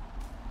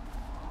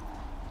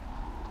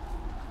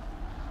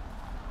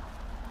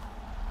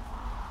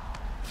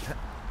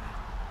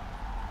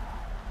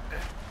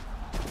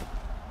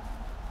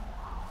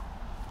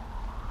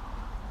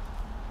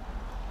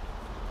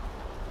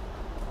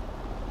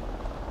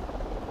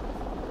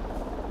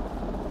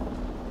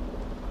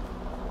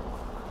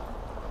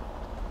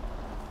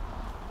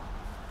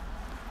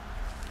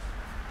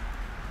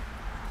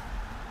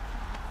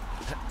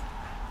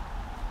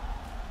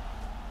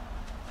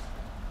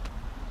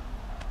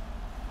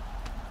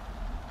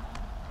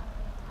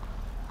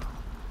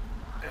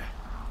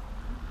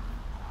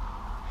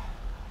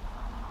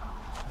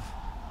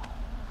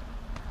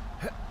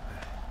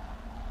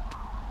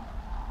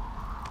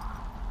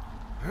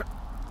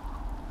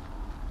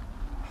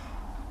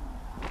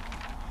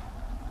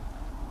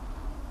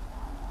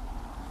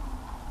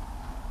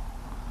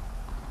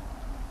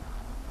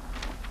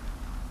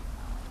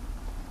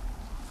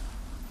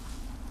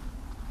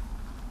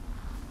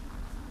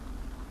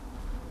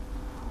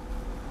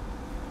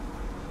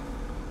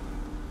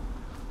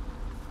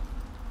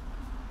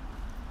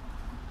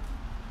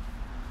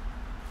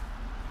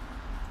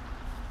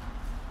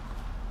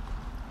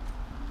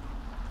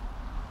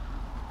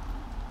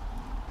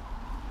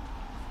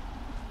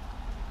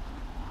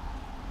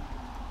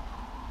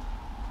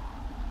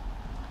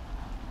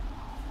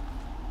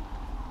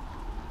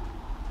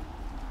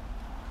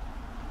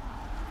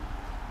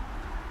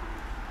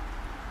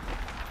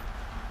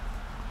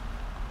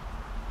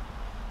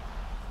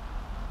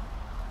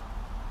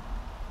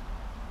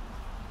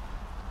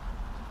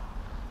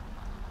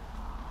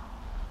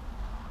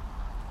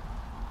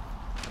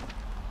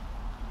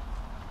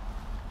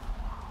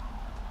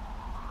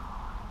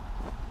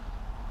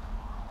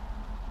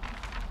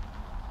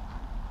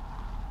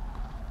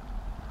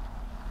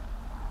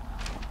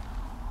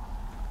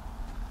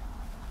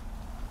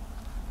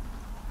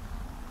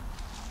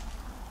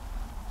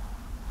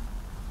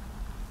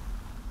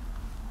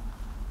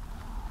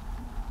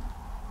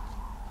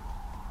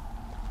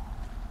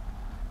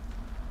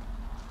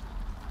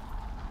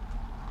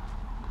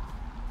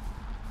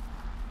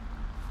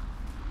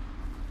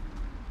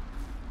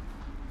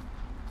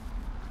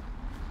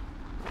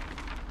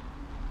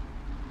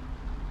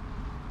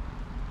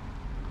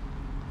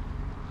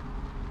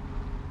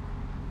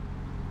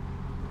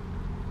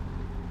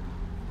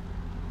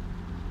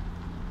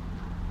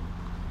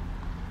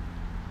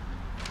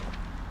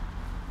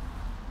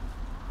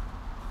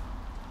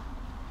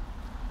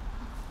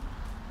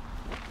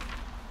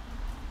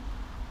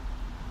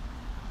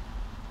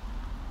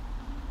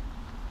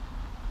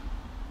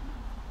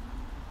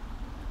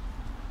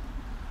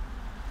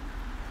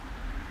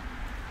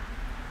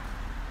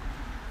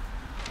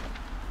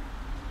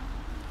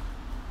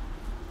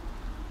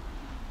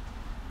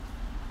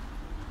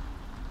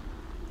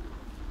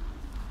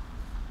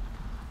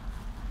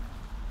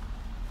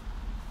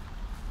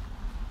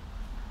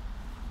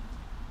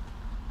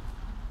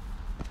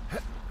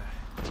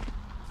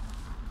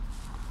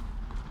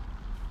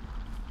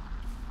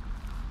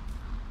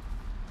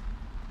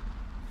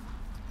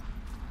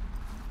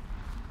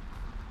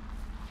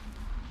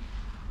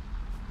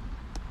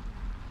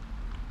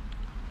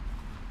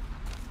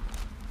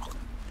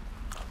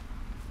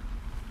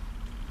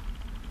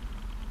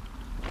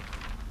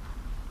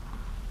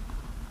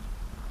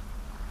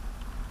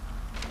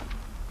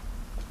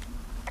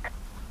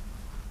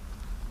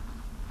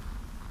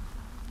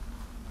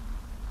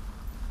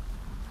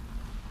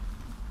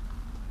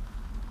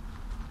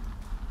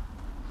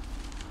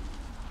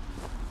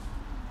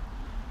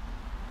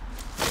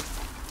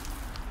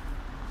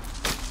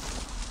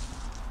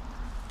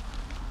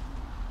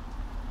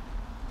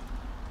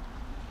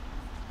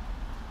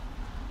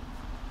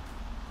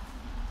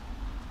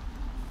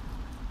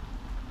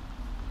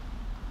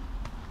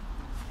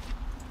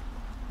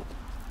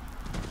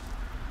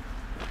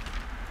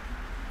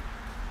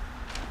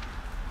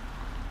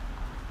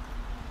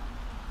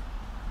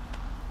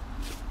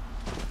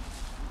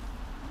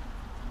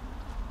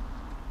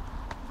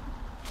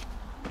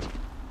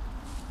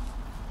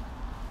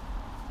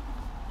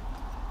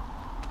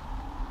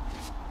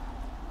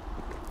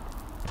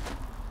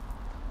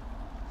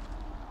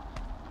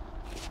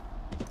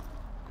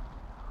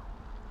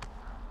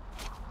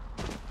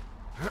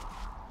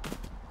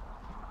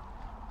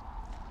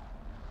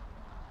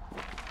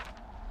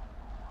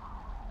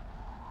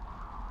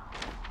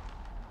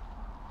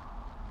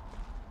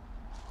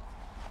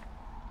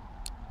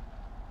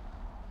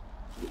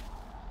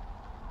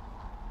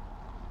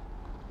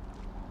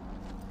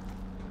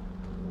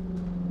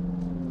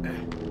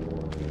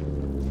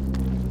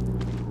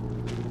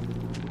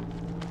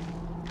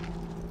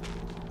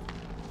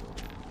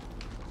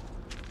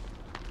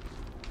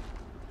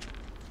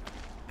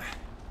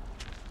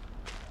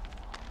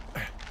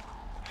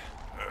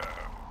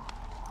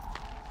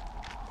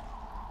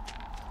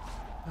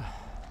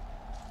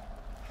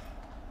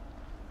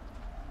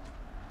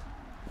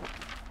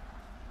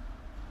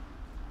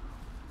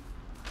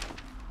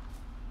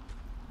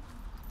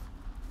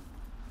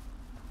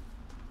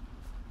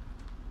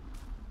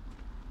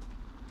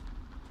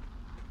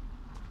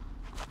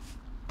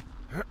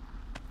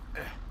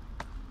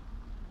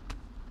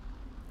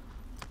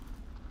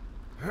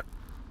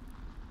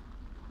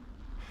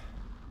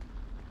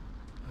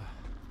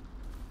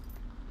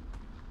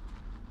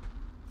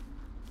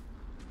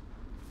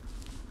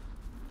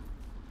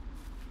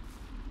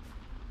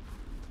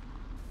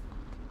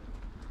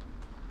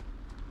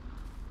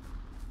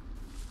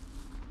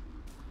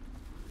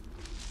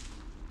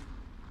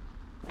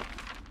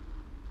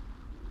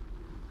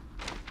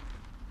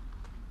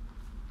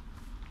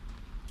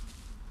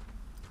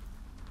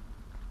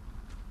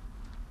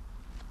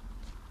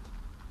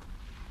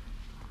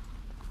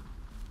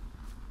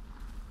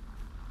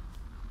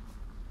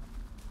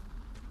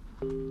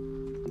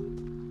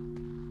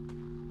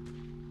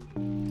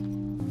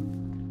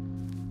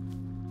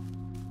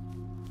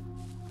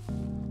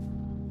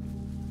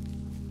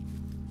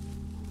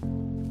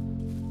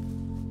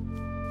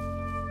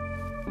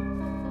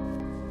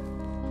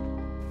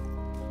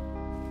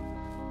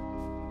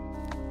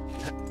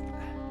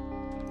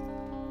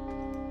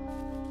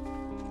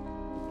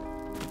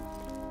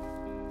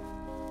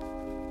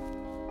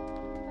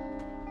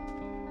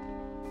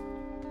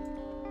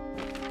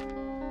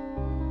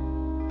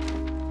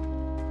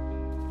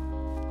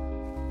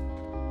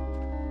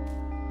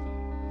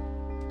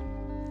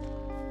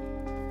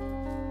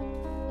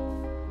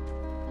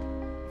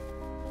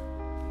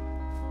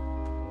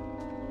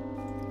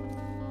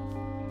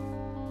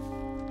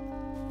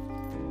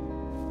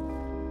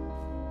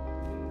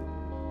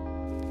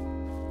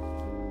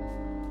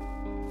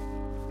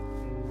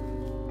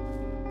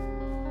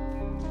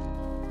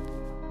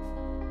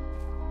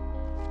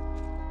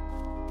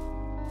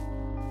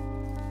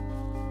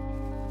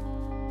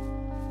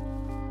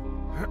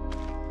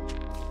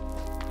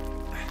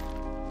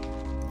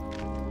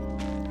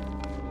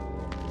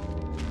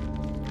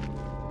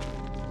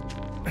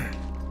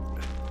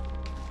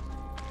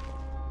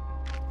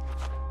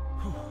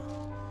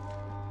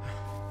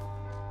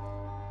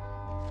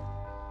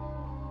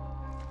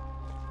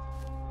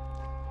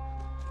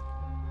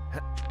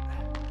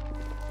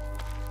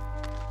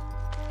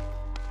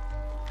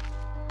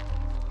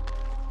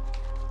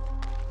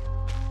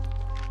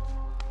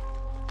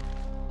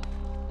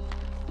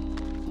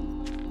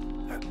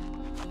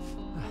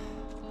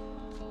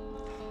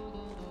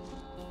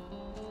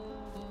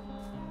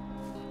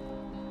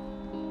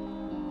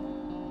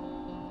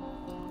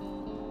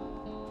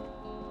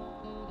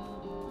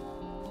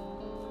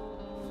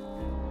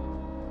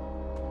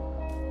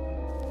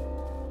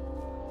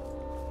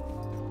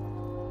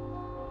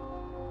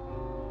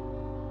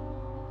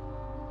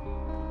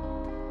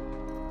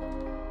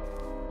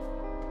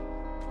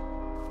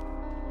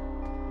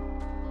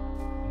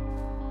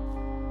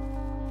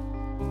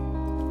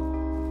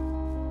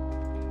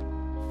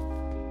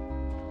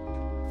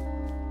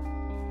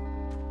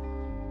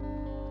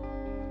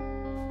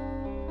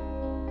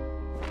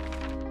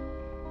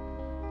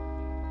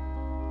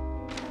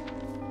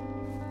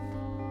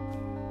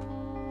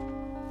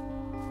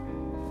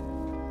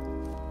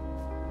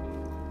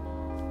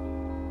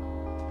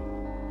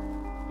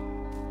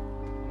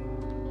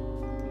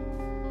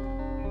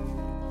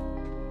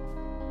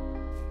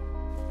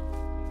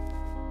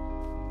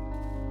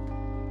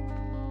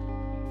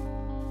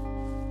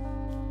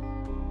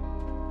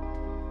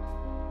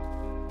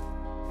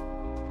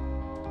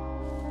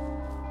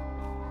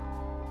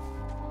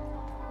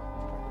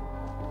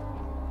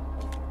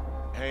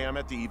 Hey, I'm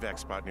at the evac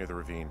spot near the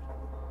ravine.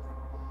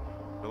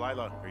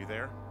 Delilah, are you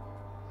there?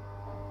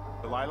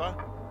 Delilah?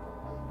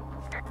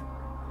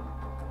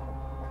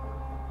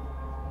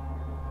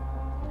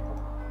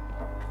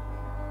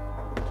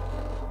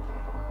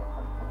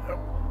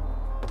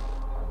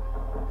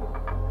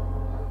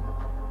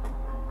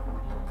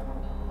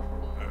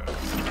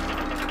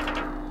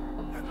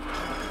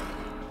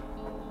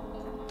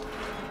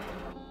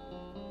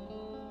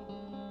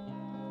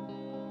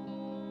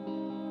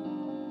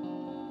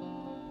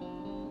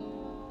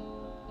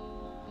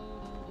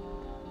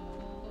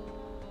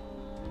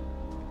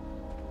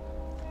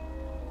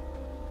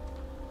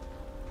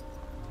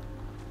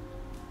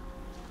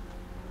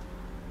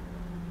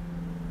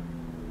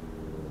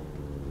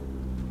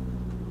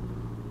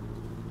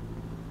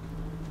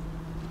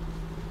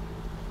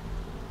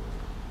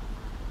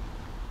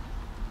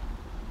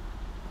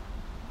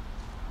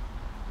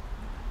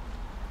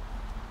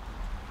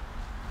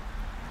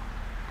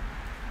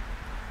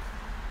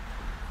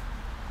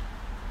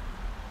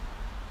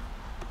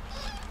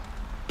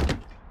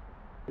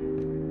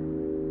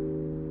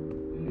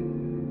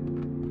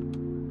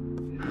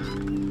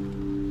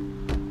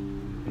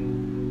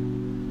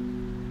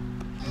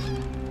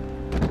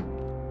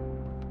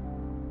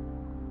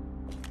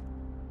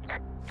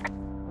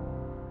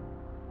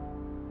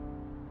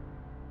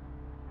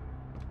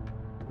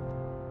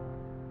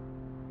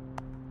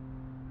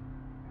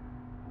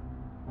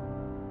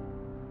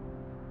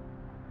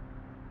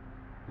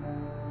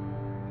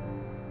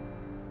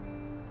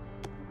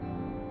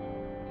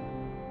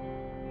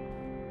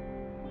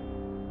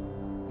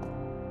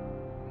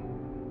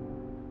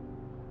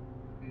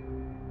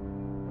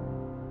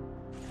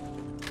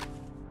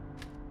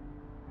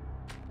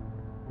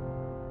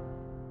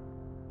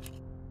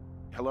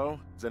 Hello?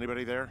 Is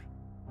anybody there?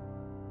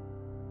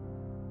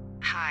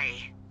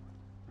 Hi.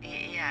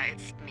 Yeah,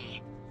 it's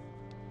me.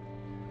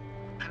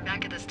 I'm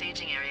back at the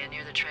staging area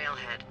near the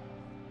trailhead.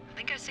 I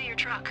think I see your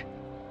truck.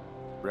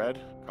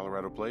 Red?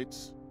 Colorado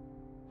plates?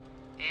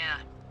 Yeah.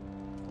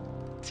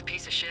 It's a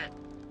piece of shit.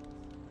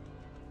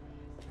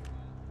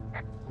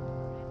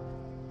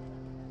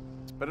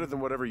 It's better than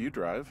whatever you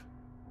drive.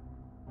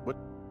 What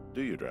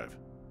do you drive?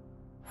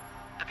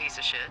 A piece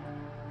of shit.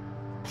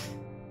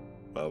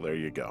 Well, there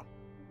you go.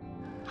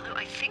 Although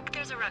I think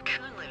there's a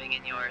raccoon living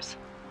in yours.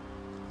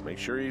 Make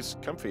sure he's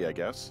comfy, I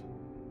guess.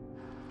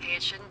 Hey,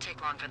 it shouldn't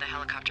take long for the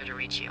helicopter to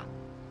reach you.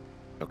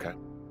 Okay.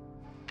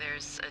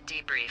 There's a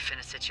debrief in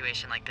a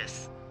situation like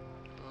this.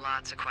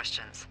 Lots of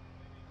questions.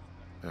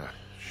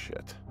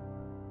 Shit.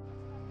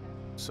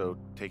 So,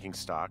 taking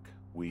stock,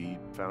 we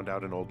found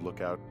out an old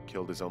lookout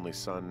killed his only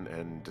son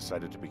and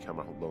decided to become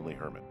a lonely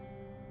hermit.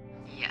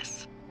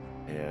 Yes.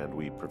 And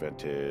we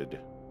prevented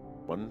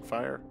one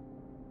fire?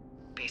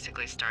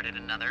 Basically started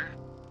another.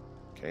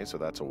 Okay, so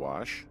that's a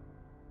wash.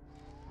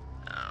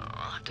 Oh,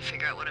 I'll have to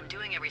figure out what I'm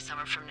doing every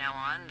summer from now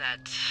on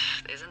that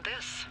isn't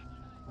this.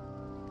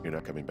 You're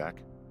not coming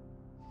back?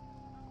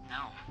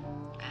 No.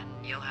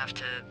 And you'll have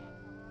to...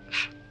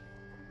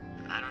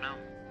 I don't know.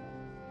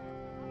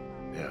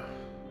 Yeah,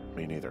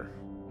 me neither.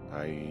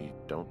 I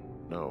don't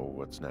know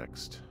what's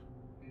next.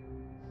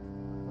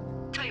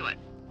 Tell you what,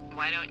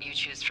 why don't you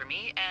choose for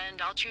me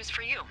and I'll choose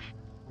for you?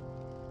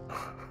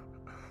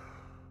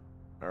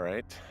 All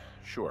right,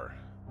 sure.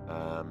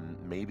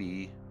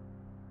 Maybe...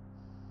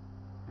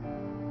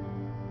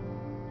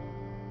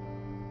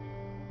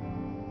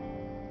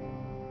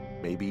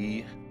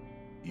 Maybe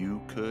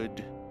you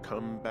could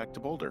come back to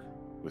Boulder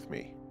with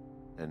me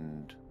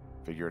and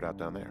figure it out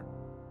down there.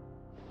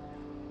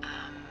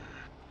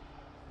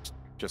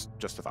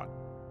 Just a thought.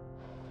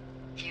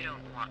 You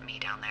don't want me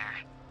down there.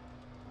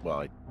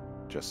 Well, I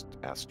just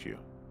asked you.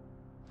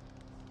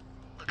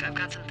 Look, I've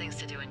got some things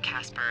to do in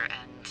Casper,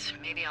 and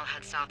maybe I'll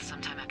head south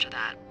sometime after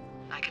that.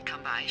 I could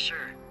come by,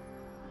 sure.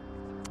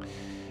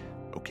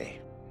 Okay.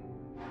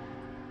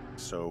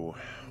 So,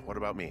 what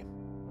about me?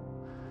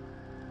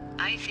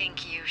 I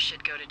think you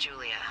should go to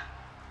Julia,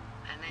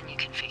 and then you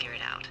can figure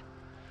it out.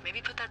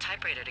 Maybe put that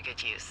typewriter to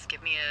good use.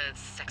 Give me a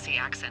sexy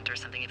accent or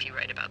something if you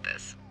write about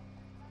this.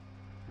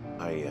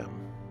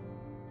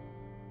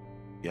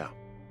 Yeah.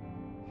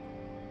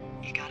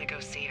 You gotta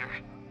go see her.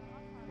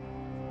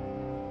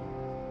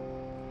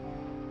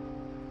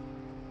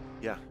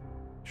 Yeah,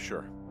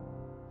 sure.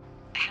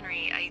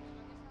 Henry,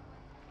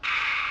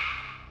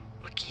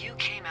 Look, you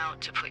came out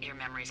to put your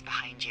memories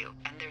behind you,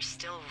 and they're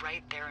still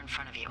right there in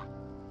front of you.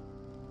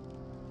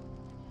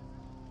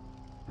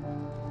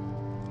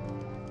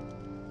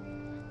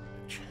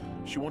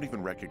 She won't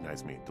even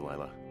recognize me,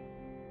 Delilah.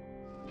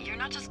 You're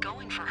not just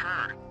going for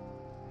her.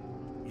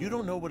 You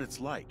don't know what it's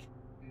like.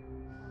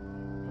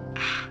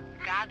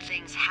 Bad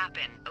things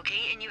happen,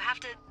 okay? And you have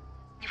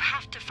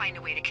to find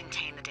a way to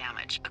contain the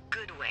damage. A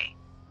good way.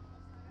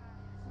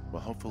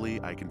 Well,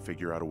 hopefully I can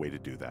figure out a way to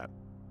do that.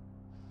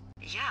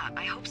 Yeah,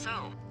 I hope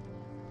so.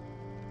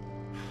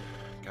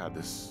 God,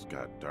 this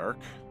got dark.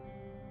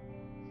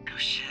 Oh,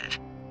 shit.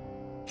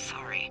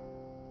 Sorry.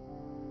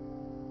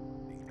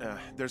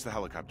 There's the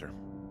helicopter.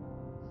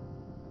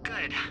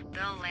 Good.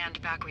 They'll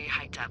land back where you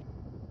hiked up.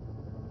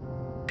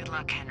 Good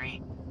luck,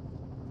 Henry.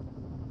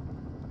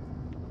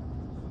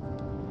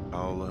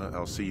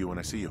 I'll see you when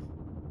I see you.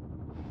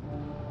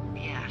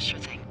 Yeah, sure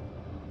thing.